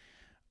guy.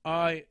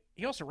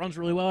 He also runs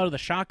really well out of the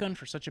shotgun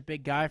for such a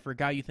big guy, for a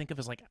guy you think of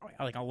as like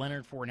a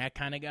Leonard Fournette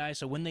kind of guy.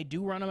 So when they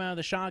do run him out of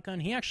the shotgun,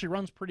 he actually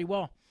runs pretty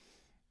well.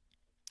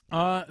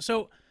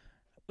 So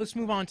let's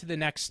move on to the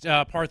next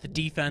part of the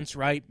defense,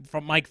 right?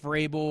 From Mike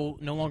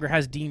Vrabel no longer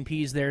has Dean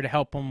Pease there to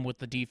help him with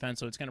the defense,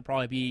 so it's going to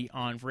probably be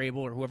on Vrabel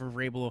or whoever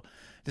Vrabel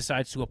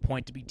decides to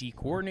appoint to be D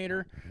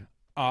coordinator.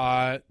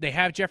 They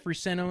have Jeffrey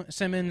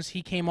Simmons.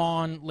 He came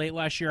on late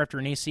last year after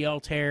an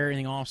ACL tear in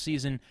the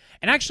offseason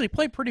and actually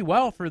played pretty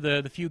well for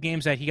the few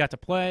games that he got to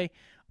play.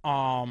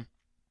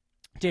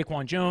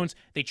 Daquan Jones.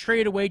 They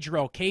traded away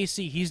Jarrell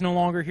Casey. He's no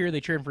longer here. They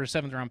traded him for a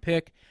 7th-round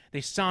pick. They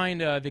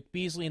signed Vic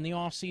Beasley in the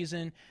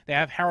offseason. They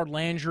have Harold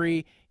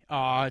Landry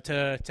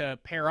to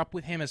pair up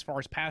with him as far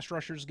as pass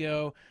rushers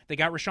go. They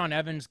got Rashaan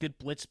Evans, good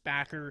blitz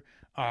backer.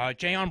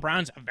 Jayon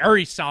Brown's a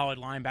very solid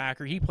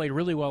linebacker. He played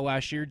really well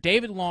last year.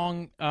 David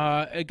Long,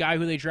 a guy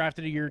who they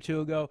drafted a year or two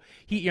ago,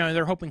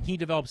 they're hoping he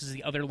develops as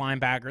the other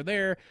linebacker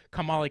there.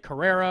 Kamali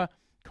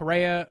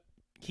Correa,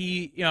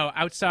 he,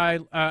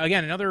 outside,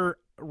 again, another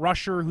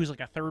rusher who's like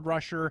a third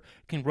rusher,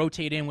 can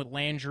rotate in with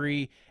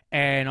Landry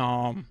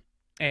and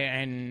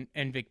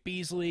Vic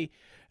Beasley.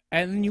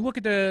 And then you look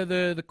at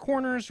the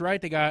corners,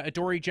 right? They got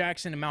Adoree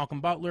Jackson and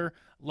Malcolm Butler.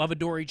 Love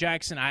Adoree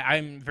Jackson.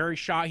 I'm very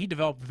shocked. He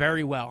developed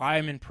very well. I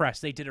am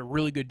impressed. They did a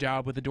really good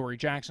job with Adoree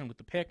Jackson with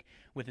the pick,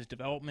 with his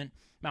development.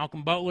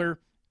 Malcolm Butler,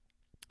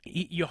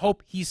 You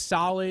hope he's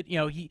solid.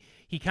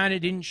 He kind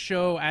of didn't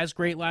show as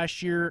great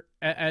last year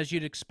as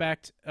you'd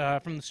expect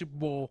from the Super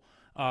Bowl.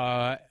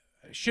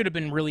 Should have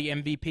been really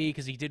MVP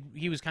because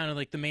he was kind of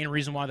like the main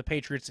reason why the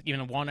Patriots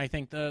even won. I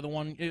think the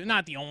one,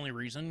 not the only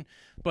reason,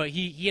 but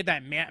he had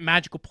that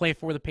magical play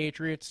for the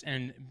Patriots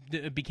and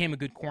it became a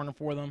good corner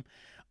for them.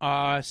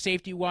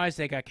 Safety wise,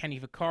 they got Kenny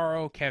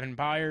Vaccaro, Kevin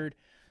Byard,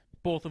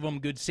 both of them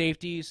good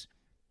safeties.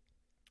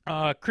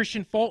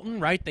 Christian Fulton,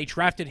 right? They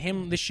drafted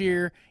him this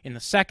year in the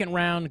second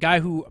round, guy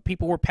who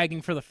people were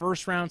pegging for the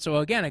first round. So,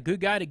 again, a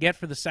good guy to get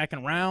for the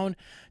second round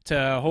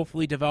to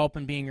hopefully develop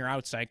in being your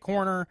outside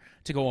corner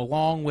to go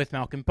along with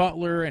Malcolm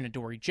Butler and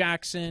Adoree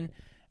Jackson.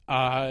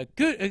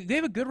 Good. They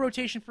have a good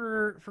rotation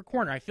for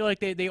corner. I feel like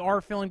they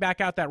are filling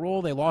back out that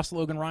role. They lost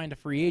Logan Ryan to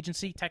free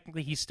agency.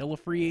 Technically, he's still a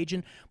free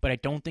agent, but I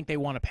don't think they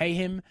want to pay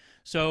him.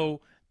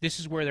 So, this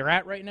is where they're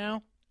at right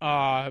now.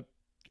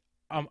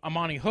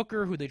 Amani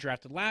Hooker, who they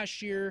drafted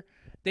last year.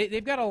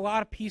 They've got a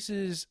lot of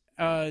pieces.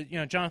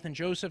 Jonathan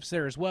Joseph's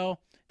there as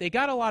well. They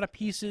got a lot of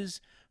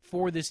pieces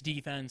for this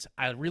defense.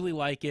 I really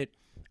like it.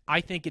 I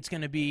think it's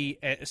going to be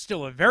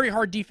still a very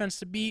hard defense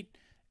to beat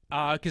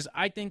because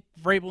I think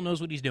Vrabel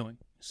knows what he's doing.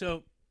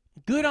 So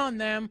good on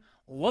them.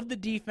 Love the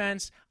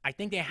defense. I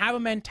think they have a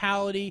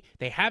mentality.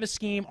 They have a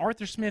scheme.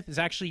 Arthur Smith is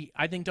actually,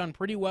 I think, done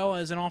pretty well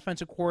as an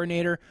offensive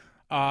coordinator.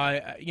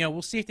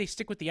 We'll see if they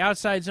stick with the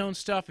outside zone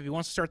stuff. If he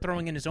wants to start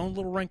throwing in his own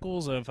little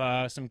wrinkles of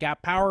some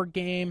gap power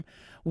game,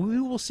 we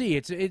will see.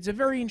 It's a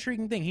very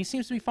intriguing thing. He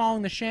seems to be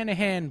following the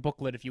Shanahan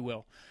booklet, if you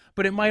will.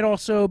 But it might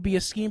also be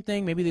a scheme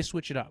thing. Maybe they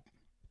switch it up.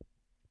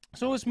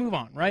 So let's move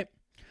on, right?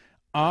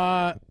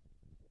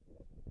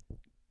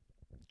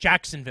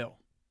 Jacksonville,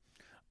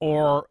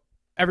 or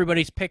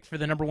everybody's pick for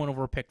the number one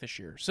overall pick this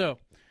year. So,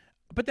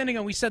 but then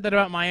again, we said that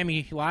about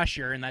Miami last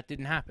year, and that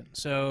didn't happen.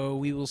 So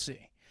we will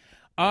see.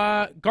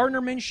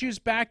 Gardner Minshew's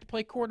back to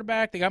play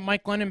quarterback. They got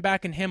Mike Glennon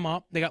backing him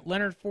up. They got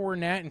Leonard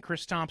Fournette and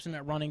Chris Thompson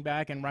at running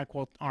back and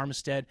Raquel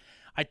Armistead.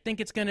 I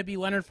think it's going to be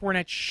Leonard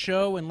Fournette's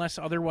show unless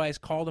otherwise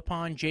called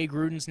upon. Jay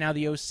Gruden's now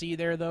the OC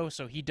there, though,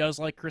 so he does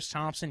like Chris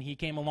Thompson. He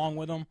came along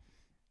with him.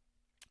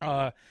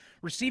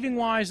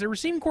 Receiving-wise, their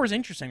receiving core is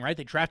interesting, right?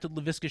 They drafted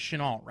Laviska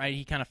Shenault, right?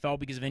 He kind of fell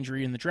because of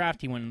injury in the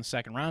draft. He went in the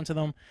second round to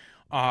them.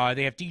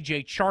 They have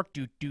DJ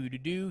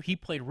Chark, He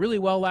played really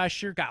well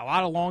last year, got a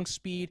lot of long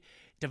speed.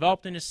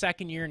 Developed in his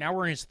second year. Now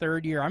we're in his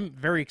third year. I'm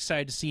very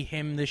excited to see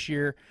him this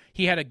year.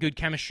 He had a good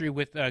chemistry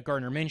with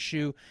Gardner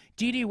Minshew.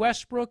 D.D.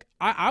 Westbrook,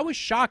 I was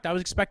shocked. I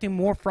was expecting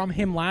more from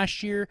him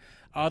last year,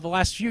 the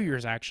last few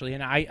years, actually.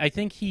 And I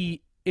think he's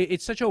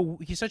such a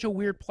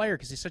weird player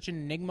because he's such an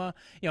enigma.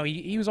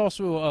 He was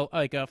also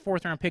a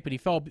fourth-round pick, but he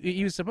fell.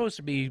 He was supposed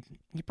to be.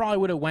 He probably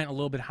would have went a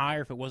little bit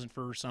higher if it wasn't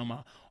for some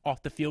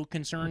off-the-field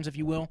concerns, if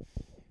you will.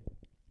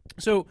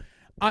 So,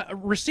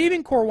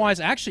 receiving core-wise,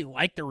 I actually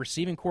like their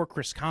receiving core.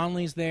 Chris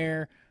Conley's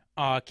there.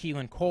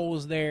 Keelan Cole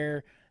is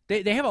there.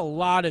 They have a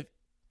lot of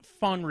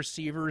fun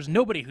receivers.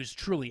 Nobody who's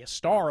truly a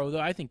star, although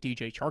I think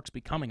DJ Chark's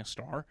becoming a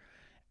star.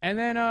 And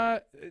then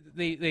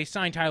they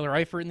signed Tyler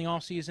Eifert in the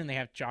offseason. They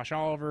have Josh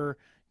Oliver,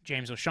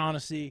 James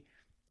O'Shaughnessy.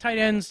 Tight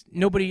ends,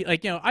 nobody,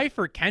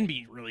 Eifert can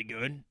be really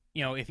good,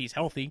 if he's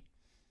healthy.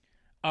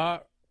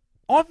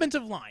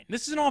 Offensive line.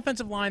 This is an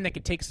offensive line that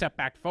could take a step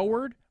back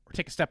forward or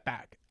take a step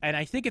back. And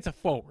I think it's a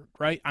forward,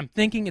 right? I'm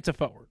thinking it's a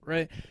forward,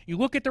 right? You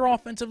look at their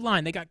offensive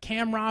line. They got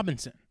Cam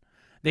Robinson.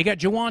 They got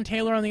Jawan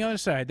Taylor on the other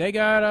side. They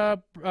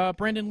got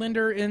Brandon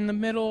Linder in the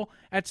middle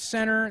at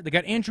center. They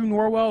got Andrew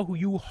Norwell, who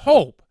you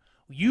hope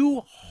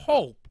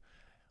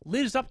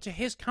lives up to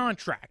his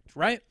contract,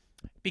 right?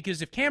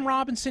 Because if Cam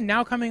Robinson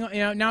now going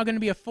to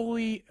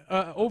be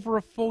over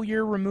a full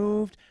year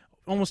removed,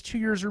 almost 2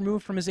 years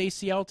removed from his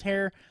ACL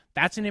tear,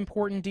 that's an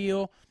important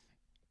deal.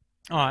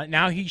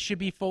 Now he should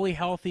be fully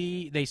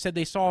healthy. They said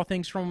they saw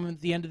things from him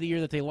at the end of the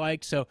year that they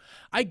liked, so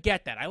I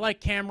get that. I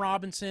like Cam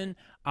Robinson.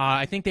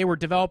 I think they were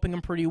developing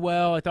him pretty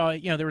well. I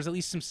thought, there was at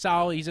least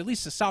he's at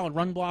least a solid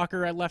run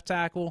blocker at left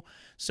tackle.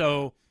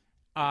 So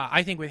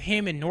I think with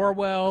him and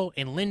Norwell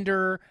and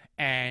Linder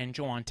and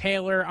Jawan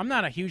Taylor, I'm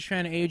not a huge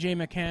fan of A.J.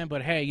 McCann,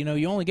 but hey,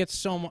 you only get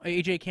so much.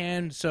 A.J.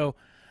 can, so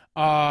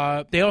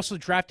they also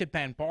drafted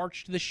Ben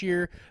Barch this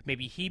year.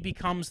 Maybe he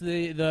becomes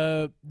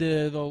the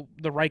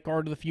right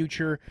guard of the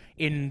future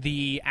in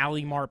the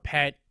Ali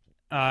Marpet,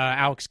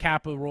 Alex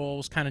Kappa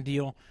roles kind of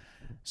deal.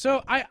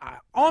 So this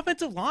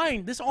offensive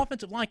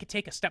line could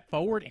take a step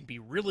forward and be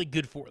really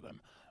good for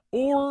them,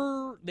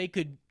 or they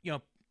could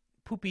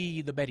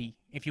poopy the Betty,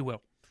 if you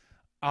will.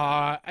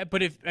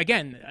 But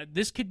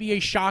this could be a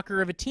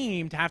shocker of a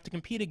team to have to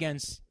compete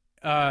against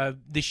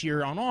this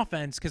year on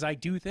offense, because I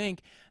do think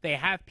they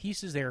have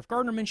pieces there. If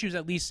Gardner Minshew's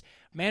at least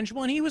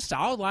manageable, and he was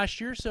solid last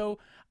year, so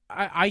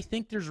I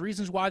think there's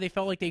reasons why they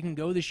felt like they can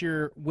go this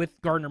year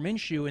with Gardner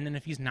Minshew, and then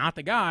if he's not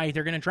the guy,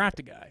 they're going to draft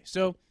a guy.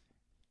 So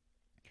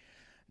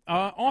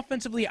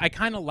offensively, I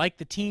kind of like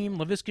the team.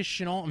 Laviska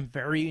Shenault, I'm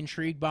very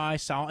intrigued by.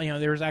 Solid,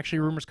 there's actually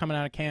rumors coming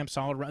out of camp.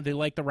 Solid. They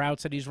like the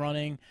routes that he's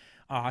running.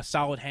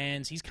 Solid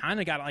hands. He's kind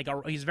of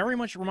got he's very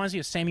much reminds me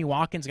of Sammy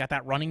Watkins. Got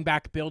that running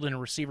back build and a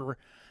receiver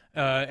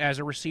as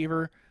a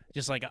receiver.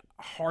 just like a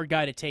hard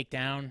guy to take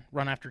down,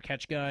 run after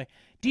catch guy.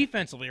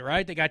 Defensively,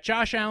 right? They got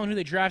Josh Allen, who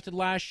they drafted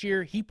last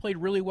year. He played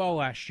really well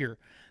last year.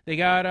 They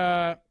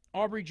got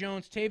Aubrey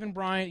Jones, Taven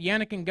Bryant,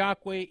 Yannick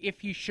Ngakoue,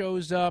 if he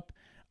shows up,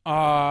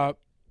 Kayvon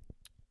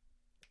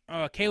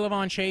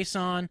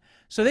Chason.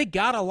 So they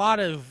got a lot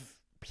of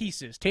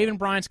pieces. Taven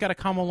Bryant's got to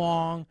come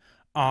along.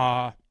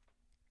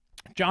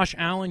 Josh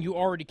Allen, you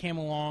already came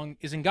along.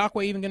 Is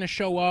Ngakoue even going to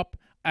show up?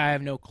 I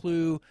have no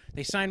clue.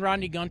 They signed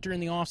Rodney Gunter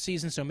in the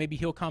offseason, so maybe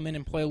he'll come in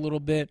and play a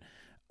little bit.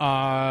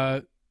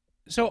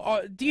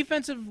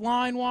 Defensive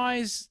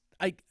line-wise,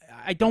 I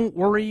don't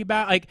worry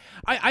about.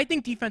 I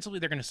think defensively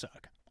they're going to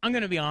suck. I'm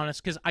going to be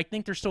honest, because I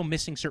think they're still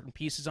missing certain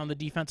pieces on the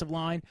defensive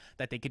line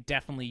that they could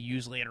definitely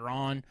use later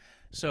on.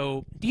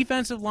 So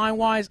defensive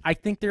line-wise, I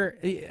think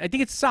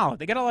it's solid.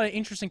 They got a lot of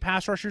interesting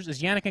pass rushers.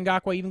 Is Yannick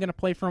Ngakoue even going to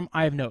play for them?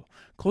 I have no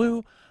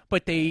clue.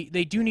 But they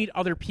do need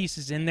other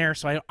pieces in there,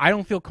 so I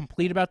don't feel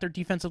complete about their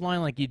defensive line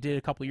like you did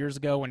a couple years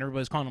ago when everybody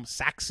was calling them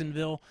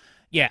Saxonville.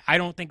 Yeah, I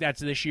don't think that's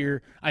this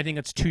year. I think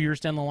it's 2 years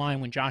down the line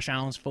when Josh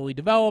Allen's fully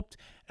developed,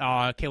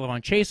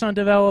 Kayvon Chason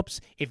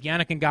develops. If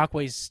Yannick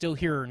Ngakoue is still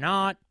here or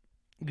not,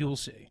 we will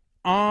see.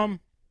 And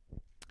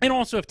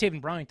also if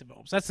Taven Bryant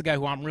develops. That's the guy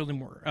who I'm really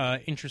more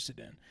interested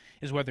in,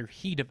 is whether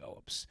he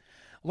develops.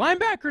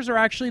 Linebackers are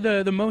actually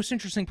the most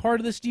interesting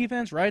part of this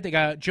defense, right? They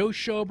got Joe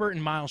Schobert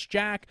and Miles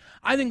Jack.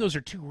 I think those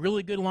are two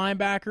really good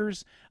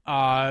linebackers.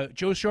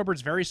 Joe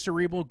Schobert's very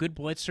cerebral, good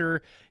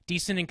blitzer,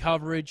 decent in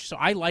coverage, so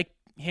I like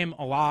him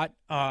a lot.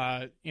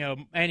 And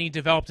he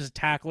developed as a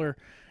tackler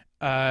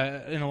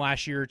in the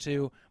last year or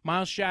two.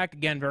 Miles Jack,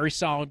 again, very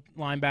solid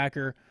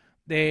linebacker.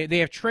 They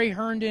have Trey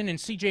Herndon and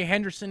C.J.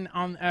 Henderson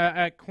on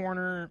at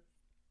corner.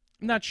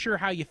 I'm not sure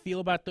how you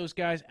feel about those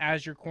guys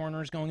as your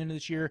corners going into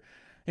this year.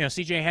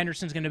 C.J.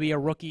 Henderson's going to be a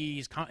rookie.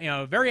 He's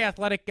a very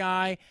athletic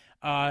guy.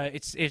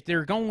 If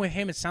they're going with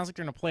him, it sounds like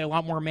they're going to play a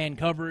lot more man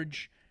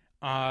coverage.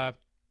 DJ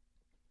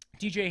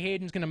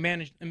Hayden's going to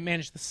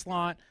manage the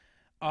slot.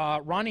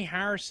 Ronnie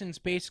Harrison's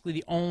basically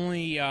the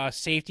only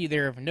safety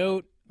there of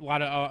note. A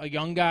lot of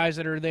young guys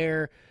that are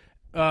there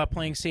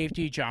playing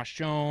safety. Josh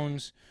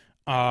Jones,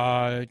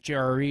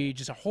 JRE,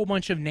 just a whole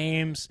bunch of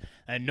names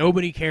that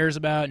nobody cares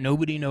about,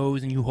 nobody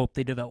knows, and you hope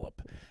they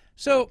develop.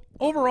 So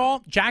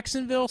overall,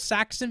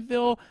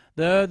 Saxonville,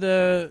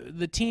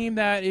 the team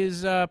that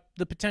is the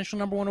potential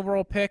number one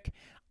overall pick,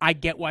 I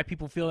get why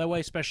people feel that way,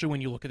 especially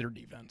when you look at their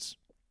defense.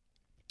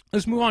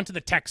 Let's move on to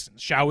the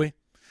Texans, shall we?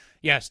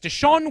 Yes,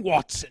 Deshaun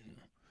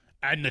Watson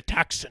and the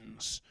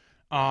Texans.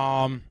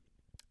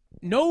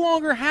 No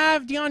longer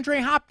have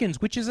DeAndre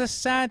Hopkins, which is a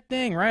sad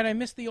thing, right? I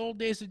miss the old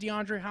days of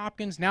DeAndre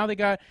Hopkins. Now they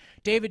got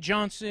David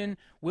Johnson,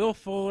 Will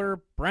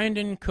Fuller,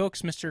 Brandon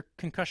Cooks, Mr.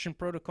 Concussion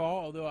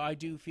Protocol, although I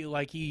do feel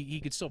like he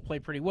could still play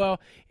pretty well.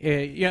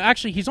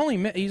 Actually, he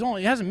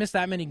hasn't missed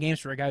that many games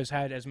for a guy who's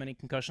had as many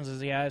concussions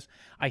as he has.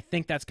 I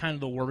think that's kind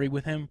of the worry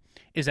with him,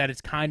 is that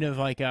it's kind of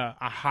like a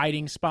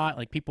hiding spot.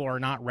 Like, people are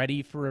not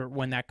ready for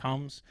when that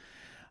comes.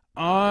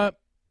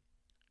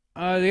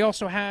 They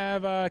also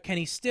have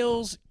Kenny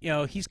Stills.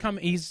 He's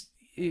coming.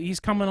 He's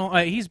coming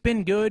on. He's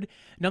been good.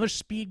 Another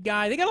speed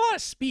guy. They got a lot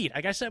of speed.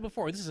 Like I said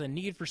before, this is a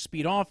need for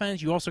speed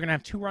offense. You also going to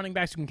have two running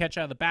backs who can catch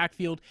out of the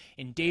backfield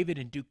in David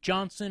and Duke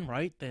Johnson,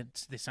 right?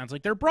 This sounds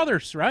like they're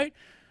brothers, right?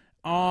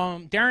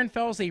 Darren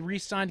Fells, they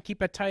re-signed to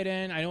keep at tight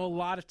end. I know a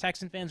lot of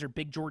Texan fans are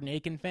big Jordan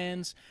Aiken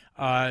fans.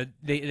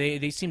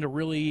 They seem to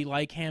really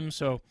like him,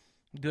 so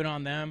good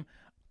on them.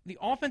 The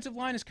offensive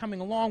line is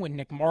coming along with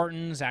Nick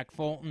Martin, Zach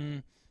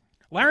Fulton,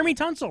 Laramie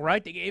Tunsil,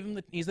 right? They gave him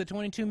he's the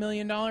 $22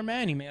 million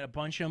man. He made a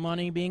bunch of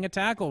money being a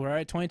tackle,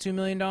 right? $22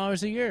 million a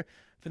year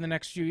for the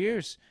next few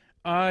years.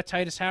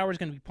 Titus Howard's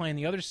going to be playing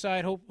the other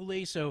side,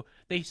 hopefully. So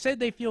they said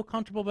they feel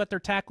comfortable about their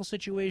tackle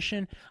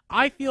situation.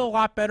 I feel a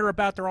lot better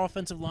about their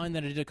offensive line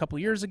than I did a couple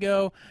years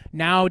ago.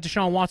 Now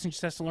Deshaun Watson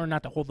just has to learn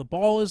not to hold the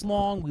ball as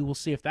long. We will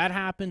see if that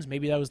happens.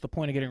 Maybe that was the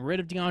point of getting rid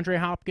of DeAndre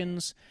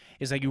Hopkins,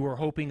 is that you were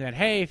hoping that,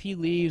 hey, if he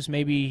leaves,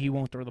 maybe he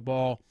won't throw the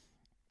ball.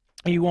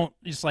 And you won't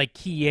just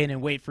key in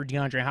and wait for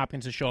DeAndre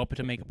Hopkins to show up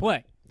to make a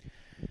play.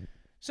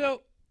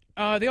 So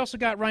they also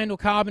got Randall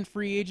Cobb in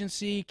free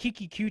agency.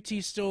 Kiki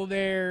Cutie's still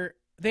there.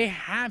 They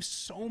have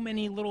so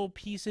many little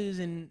pieces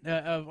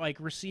of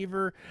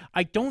receiver.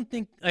 I don't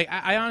think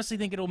I honestly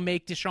think it'll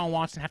make Deshaun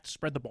Watson have to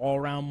spread the ball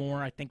around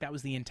more. I think that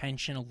was the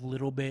intention a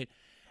little bit.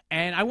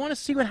 And I want to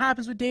see what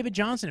happens with David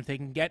Johnson, if they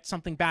can get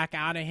something back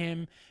out of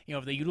him.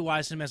 If they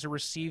utilize him as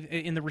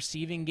in the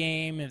receiving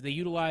game, if they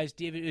utilize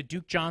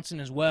Duke Johnson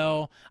as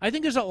well. I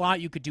think there's a lot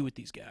you could do with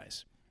these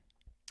guys.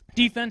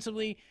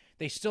 Defensively,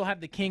 they still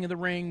have the king of the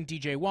ring,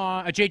 J.J.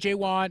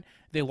 Watt.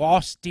 They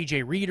lost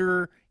DJ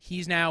Reader.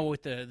 He's now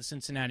with the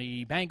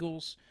Cincinnati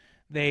Bengals.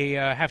 They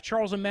have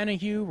Charles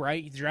Omenihu,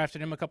 right? He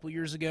drafted him a couple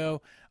years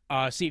ago.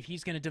 See if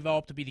he's going to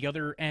develop to be the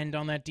other end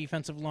on that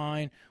defensive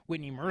line.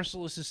 Whitney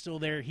Merciless is still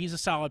there. He's a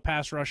solid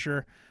pass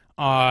rusher.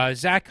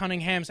 Zach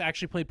Cunningham's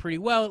actually played pretty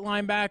well at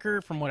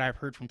linebacker, from what I've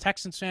heard from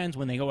Texans fans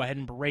when they go ahead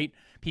and berate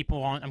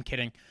people on. I'm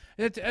kidding.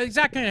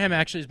 Zach Cunningham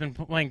actually has been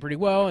playing pretty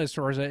well as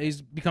far as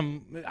he's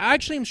become. I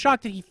actually am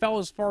shocked that he fell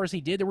as far as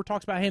he did. There were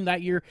talks about him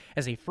that year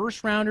as a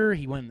first rounder.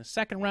 He went in the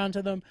second round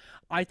to them.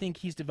 I think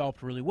he's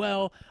developed really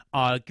well.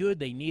 Good.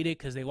 They need it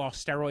because they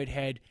lost Steroid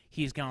Head.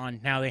 He's gone.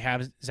 Now they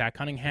have Zach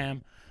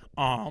Cunningham.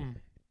 So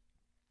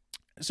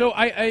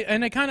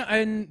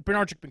and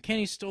Bernard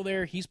McKinney's still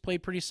there. He's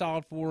played pretty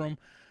solid for him.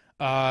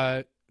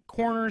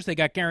 Corners, they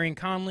got Gary and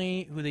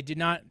Conley, who they did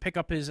not pick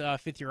up his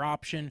fifth-year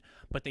option,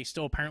 but they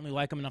still apparently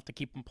like him enough to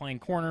keep him playing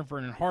corner.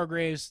 Vernon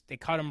Hargraves, they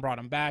cut him, brought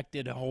him back,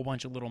 did a whole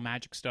bunch of little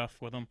magic stuff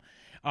with him.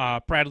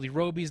 Bradley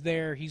Roby's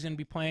there. He's going to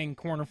be playing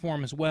corner for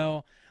him as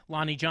well.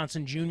 Lonnie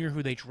Johnson Jr.,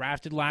 who they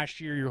drafted last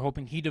year, you're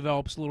hoping he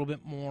develops a little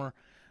bit more.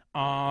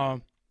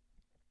 And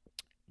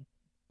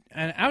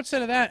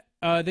outside of that,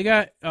 they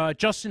got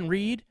Justin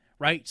Reed,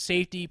 right?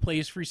 Safety,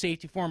 plays free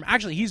safety for him.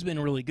 Actually, he's been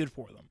really good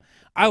for them.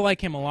 I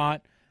like him a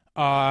lot.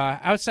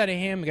 Outside of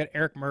him, we got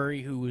Eric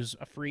Murray, who was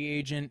a free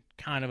agent,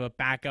 kind of a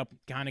backup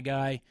kind of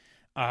guy.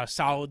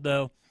 Solid,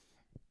 though.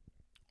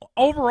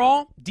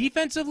 Overall,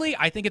 defensively,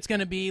 I think it's going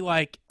to be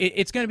like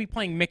it's going to be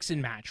playing mix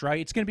and match, right?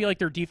 It's going to be like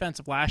their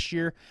defensive last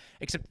year,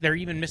 except they're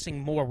even missing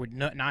more with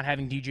not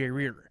having DJ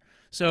Reader.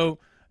 So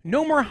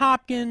no more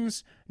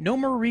Hopkins, no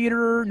more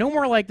Reader, no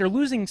more like they're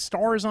losing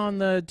stars on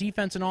the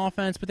defense and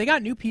offense, but they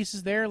got new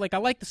pieces there. Like I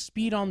like the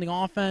speed on the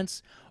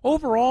offense.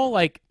 Overall,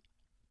 like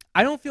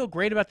I don't feel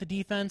great about the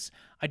defense.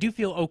 I do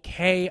feel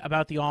okay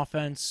about the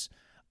offense.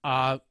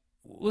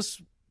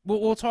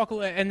 We'll talk,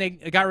 and they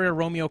got rid of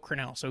Romeo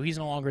Crennel, so he's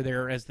no longer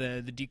there as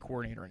the D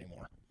coordinator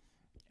anymore.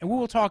 And we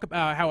will talk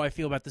about how I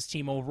feel about this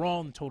team overall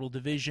and the total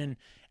division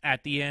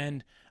at the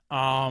end.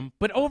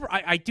 But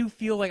I do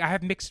feel like I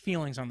have mixed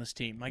feelings on this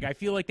team. Like I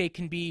feel like they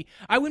can be.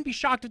 I wouldn't be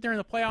shocked if they're in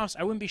the playoffs.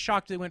 I wouldn't be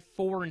shocked if they went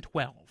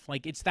 4-12.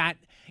 Like it's that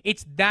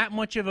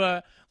much of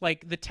a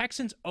like the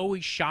Texans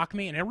always shock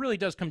me, and it really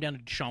does come down to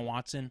Deshaun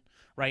Watson,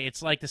 right?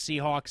 It's like the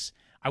Seahawks.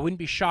 I wouldn't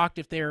be shocked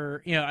if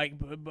they're,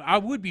 I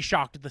would be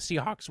shocked if the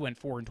Seahawks went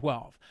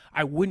 4-12.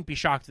 I wouldn't be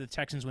shocked if the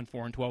Texans went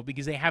 4-12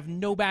 because they have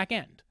no back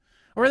end.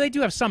 Or they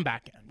do have some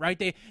back end, right?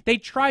 They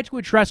try to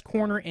address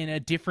corner in a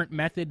different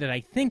method that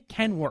I think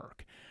can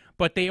work,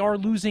 but they are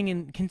losing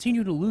and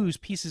continue to lose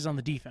pieces on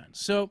the defense.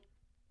 So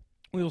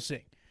we'll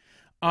see.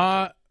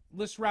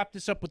 Let's wrap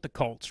this up with the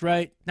Colts,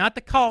 right? Not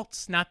the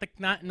Colts,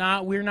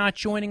 we're not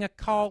joining a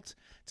cult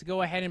to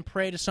go ahead and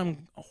pray to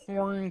some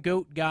horn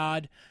goat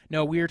god.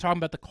 No, we are talking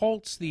about the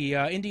Colts, the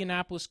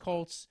Indianapolis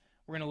Colts.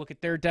 We're going to look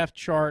at their depth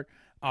chart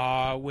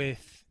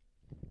with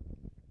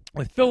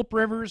Phillip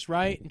Rivers,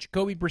 right, and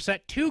Jacoby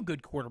Brissett, two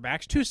good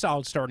quarterbacks, two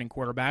solid starting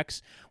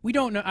quarterbacks. We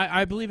don't know.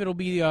 I believe it'll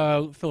be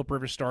Phillip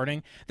Rivers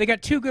starting. They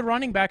got two good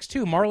running backs,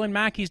 too. Marlon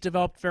Mack, he's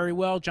developed very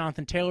well.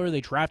 Jonathan Taylor,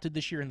 they drafted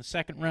this year in the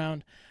second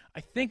round. I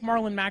think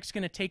Marlon Mack's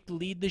going to take the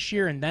lead this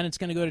year, and then it's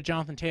going to go to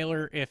Jonathan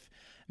Taylor if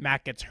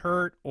Mack gets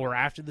hurt or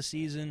after the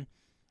season.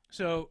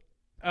 So,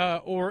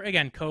 or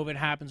again, COVID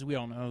happens. We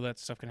all know that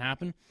stuff can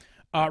happen.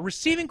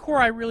 Receiving core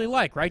I really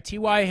like, right?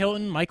 T.Y.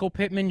 Hilton, Michael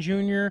Pittman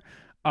Jr.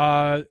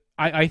 I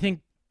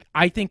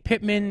think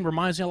Pittman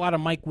reminds me a lot of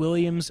Mike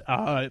Williams,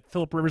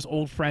 Phillip Rivers'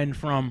 old friend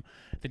from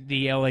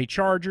the L.A.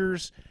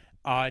 Chargers.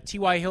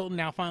 T.Y. Hilton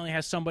now finally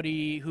has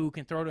somebody who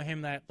can throw to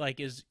him that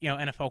like is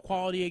NFL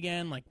quality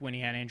again, like when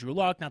he had Andrew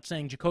Luck. Not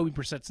saying Jacoby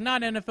Brissett's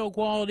not NFL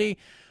quality,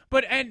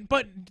 but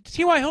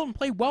T.Y. Hilton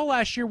played well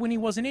last year when he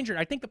wasn't injured.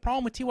 I think the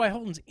problem with T.Y.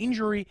 Hilton's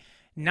injury,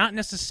 not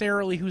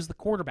necessarily who's the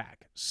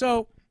quarterback.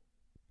 So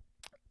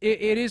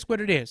it is what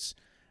it is.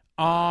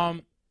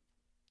 Offensive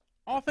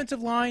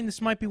line,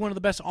 this might be one of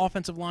the best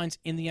offensive lines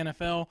in the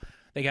NFL.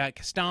 They got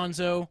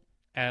Costanzo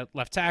at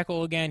left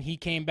tackle again. He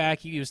came back.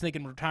 He was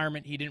thinking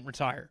retirement. He didn't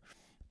retire.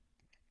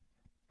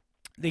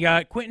 They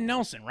got Quentin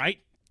Nelson, right?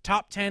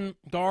 Top 10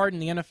 guard in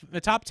the NFL, the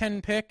top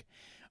 10 pick.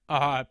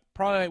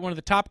 Probably one of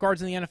the top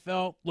guards in the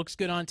NFL. Looks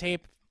good on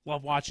tape.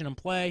 Love watching him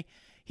play.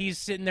 He's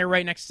sitting there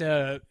right next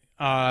to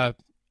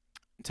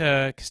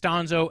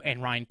Costanzo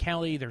and Ryan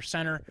Kelly, their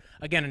center.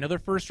 Again, another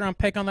first-round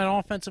pick on that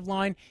offensive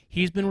line.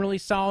 He's been really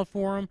solid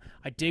for him.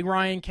 I dig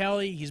Ryan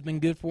Kelly. He's been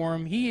good for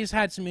him. He has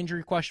had some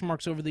injury question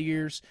marks over the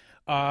years.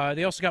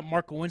 They also got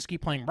Mark Lewinsky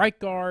playing right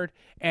guard,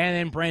 and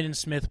then Brandon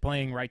Smith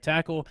playing right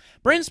tackle.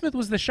 Brandon Smith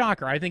was the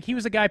shocker. I think he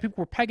was the guy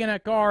people were pegging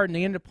at guard, and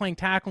they ended up playing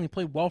tackle, and he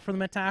played well for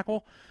them at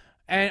tackle.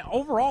 And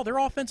overall, their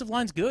offensive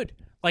line's good.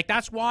 Like,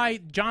 that's why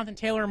Jonathan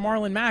Taylor and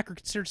Marlon Mack are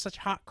considered such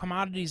hot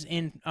commodities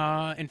in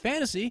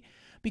fantasy,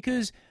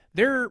 because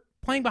they're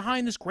playing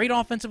behind this great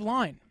offensive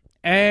line.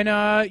 And,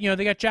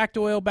 they got Jack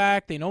Doyle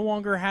back. They no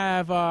longer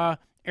have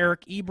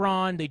Eric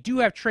Ebron. They do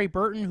have Trey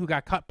Burton, who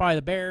got cut by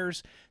the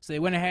Bears. So they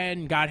went ahead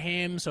and got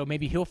him. So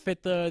maybe he'll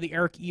fit the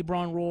Eric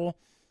Ebron role.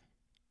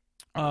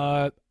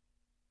 And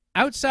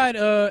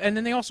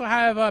then they also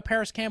have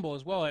Paris Campbell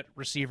as well at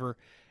receiver.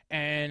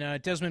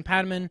 And Desmond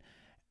Padman.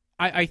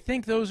 I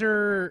think those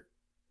are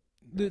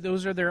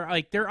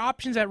their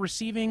options at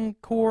receiving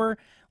core.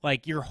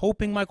 Like, you're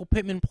hoping Michael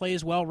Pittman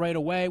plays well right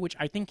away, which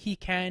I think he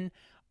can.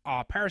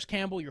 Paris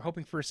Campbell, you're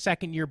hoping for a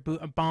second-year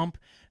bump.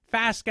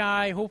 Fast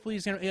guy. Hopefully I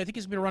think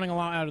he's been running a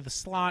lot out of the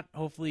slot.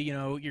 Hopefully,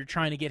 you're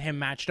trying to get him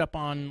matched up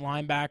on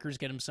linebackers,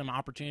 get him some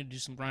opportunity to do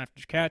some run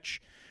after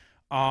catch.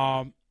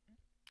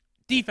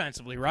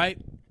 Defensively, right?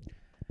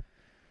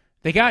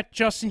 They got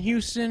Justin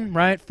Houston,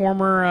 right?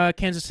 Former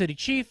Kansas City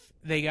Chief.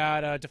 They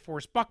got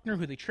DeForest Buckner,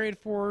 who they traded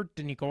for,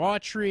 Danico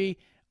Autry,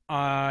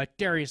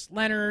 Darius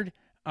Leonard,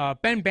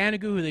 Ben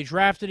Banogu, who they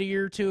drafted a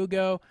year or two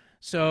ago.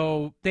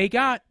 So they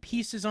got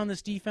pieces on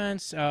this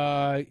defense.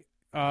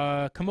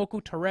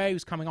 Kamoko Toure,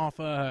 who's coming off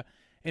an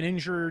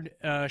injured,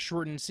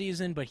 shortened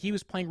season, but he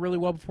was playing really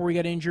well before he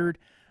got injured.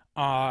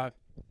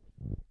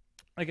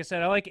 Like I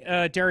said, I like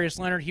Darius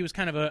Leonard. He was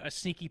kind of a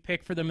sneaky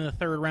pick for them in the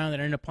third round that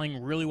ended up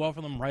playing really well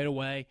for them right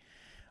away.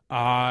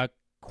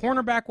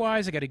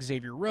 Cornerback-wise, I got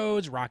Xavier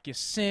Rhodes, Rock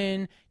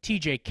Ya-Sin,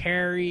 T.J.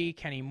 Carey,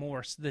 Kenny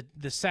Morse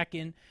the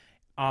second,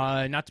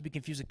 not to be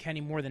confused with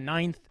Kenny Moore the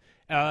ninth.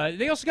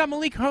 They also got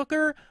Malik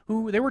Hooker,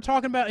 who they were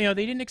talking about.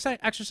 They didn't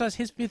exercise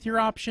his fifth-year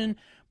option,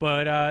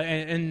 but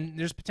and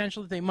there's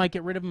potential that they might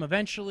get rid of him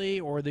eventually,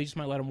 or they just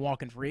might let him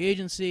walk in free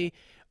agency.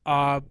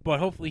 But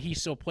hopefully he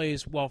still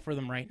plays well for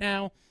them right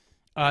now.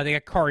 They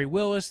got Khari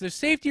Willis. The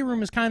safety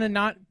room is kind of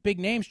not big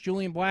names.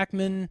 Julian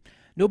Blackmon.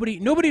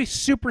 Nobody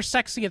super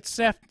sexy at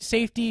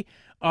safety.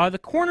 The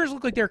corners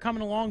look like they're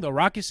coming along, though.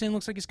 Rock Ya-Sin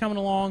looks like he's coming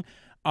along.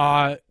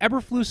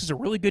 Eberflus is a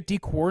really good D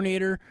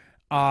coordinator.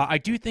 I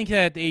do think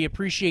that they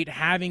appreciate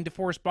having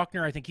DeForest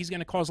Buckner. I think he's going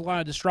to cause a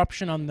lot of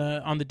disruption on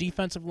the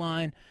defensive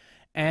line.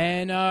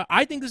 And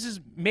I think this is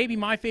maybe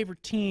my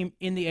favorite team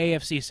in the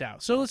AFC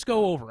South. So let's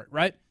go over it,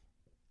 right?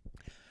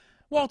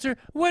 Walter,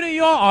 what are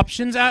your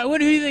options? What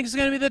do you think is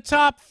going to be the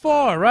top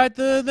four, right?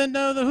 The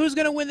who's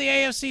going to win the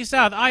AFC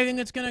South? I think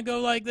it's going to go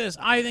like this.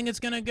 I think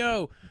it's going to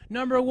go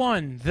number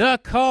 1,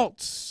 the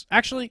Colts.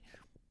 Actually,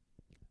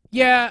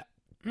 yeah,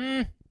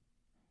 let's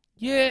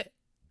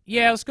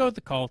go with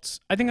the Colts.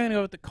 I think I'm going to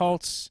go with the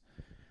Colts.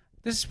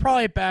 This is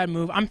probably a bad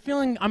move. I'm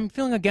feeling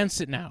against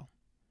it now.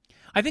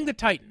 I think the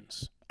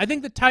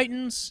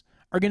Titans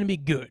are going to be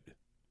good,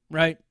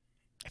 right?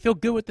 I feel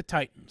good with the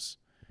Titans.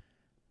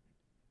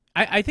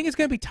 I think it's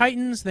going to be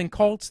Titans, then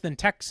Colts, then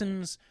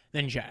Texans,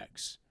 then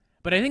Jags.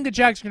 But I think the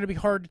Jags are going to be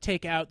harder to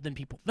take out than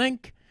people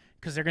think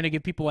because they're going to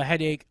give people a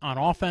headache on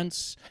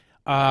offense.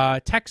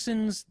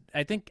 Texans,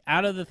 I think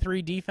out of the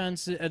three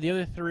defenses, the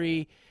other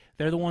three,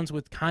 they're the ones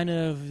with kind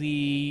of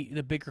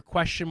the bigger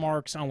question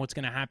marks on what's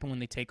going to happen when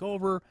they take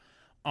over.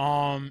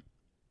 But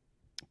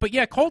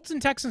yeah, Colts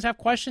and Texans have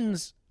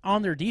questions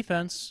on their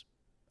defense.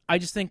 I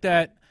just think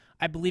that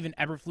I believe in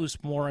Eberflus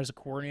more as a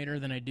coordinator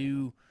than I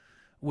do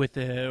with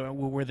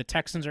where the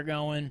Texans are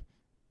going.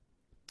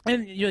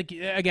 And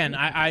again,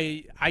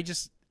 I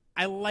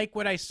like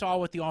what I saw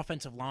with the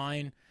offensive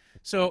line.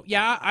 So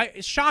yeah,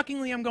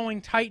 shockingly I'm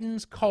going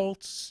Titans,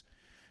 Colts,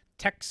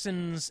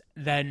 Texans,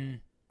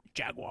 then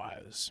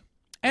Jaguars.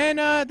 And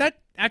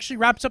that actually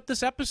wraps up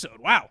this episode.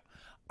 Wow.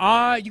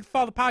 You can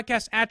follow the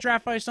podcast at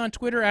DraftVice on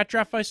Twitter, at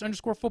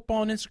DraftVice_football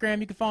on Instagram.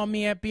 You can follow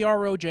me at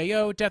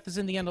BROJO. Death is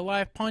in the end of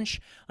life. Punch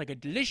like a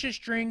delicious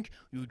drink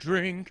you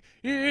drink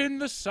in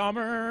the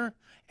summer.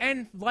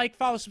 And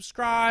follow,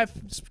 subscribe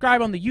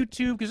on the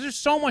YouTube, because there's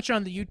so much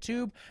on the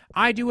YouTube.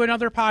 I do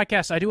another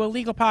podcast. I do a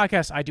legal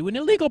podcast. I do an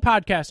illegal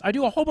podcast. I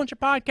do a whole bunch of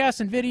podcasts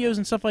and videos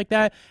and stuff like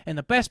that. And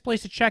the best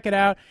place to check it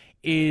out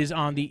is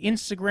on the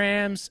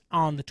Instagrams,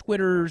 on the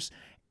Twitters,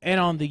 and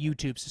on the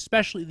YouTubes,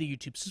 especially the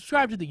YouTube.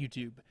 Subscribe to the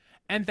YouTube.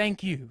 And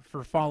thank you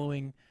for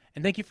following,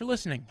 and thank you for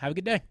listening. Have a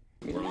good day.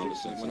 When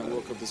I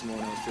woke up this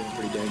morning, I was feeling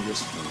pretty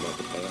dangerous. About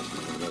the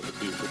past and about the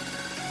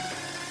future.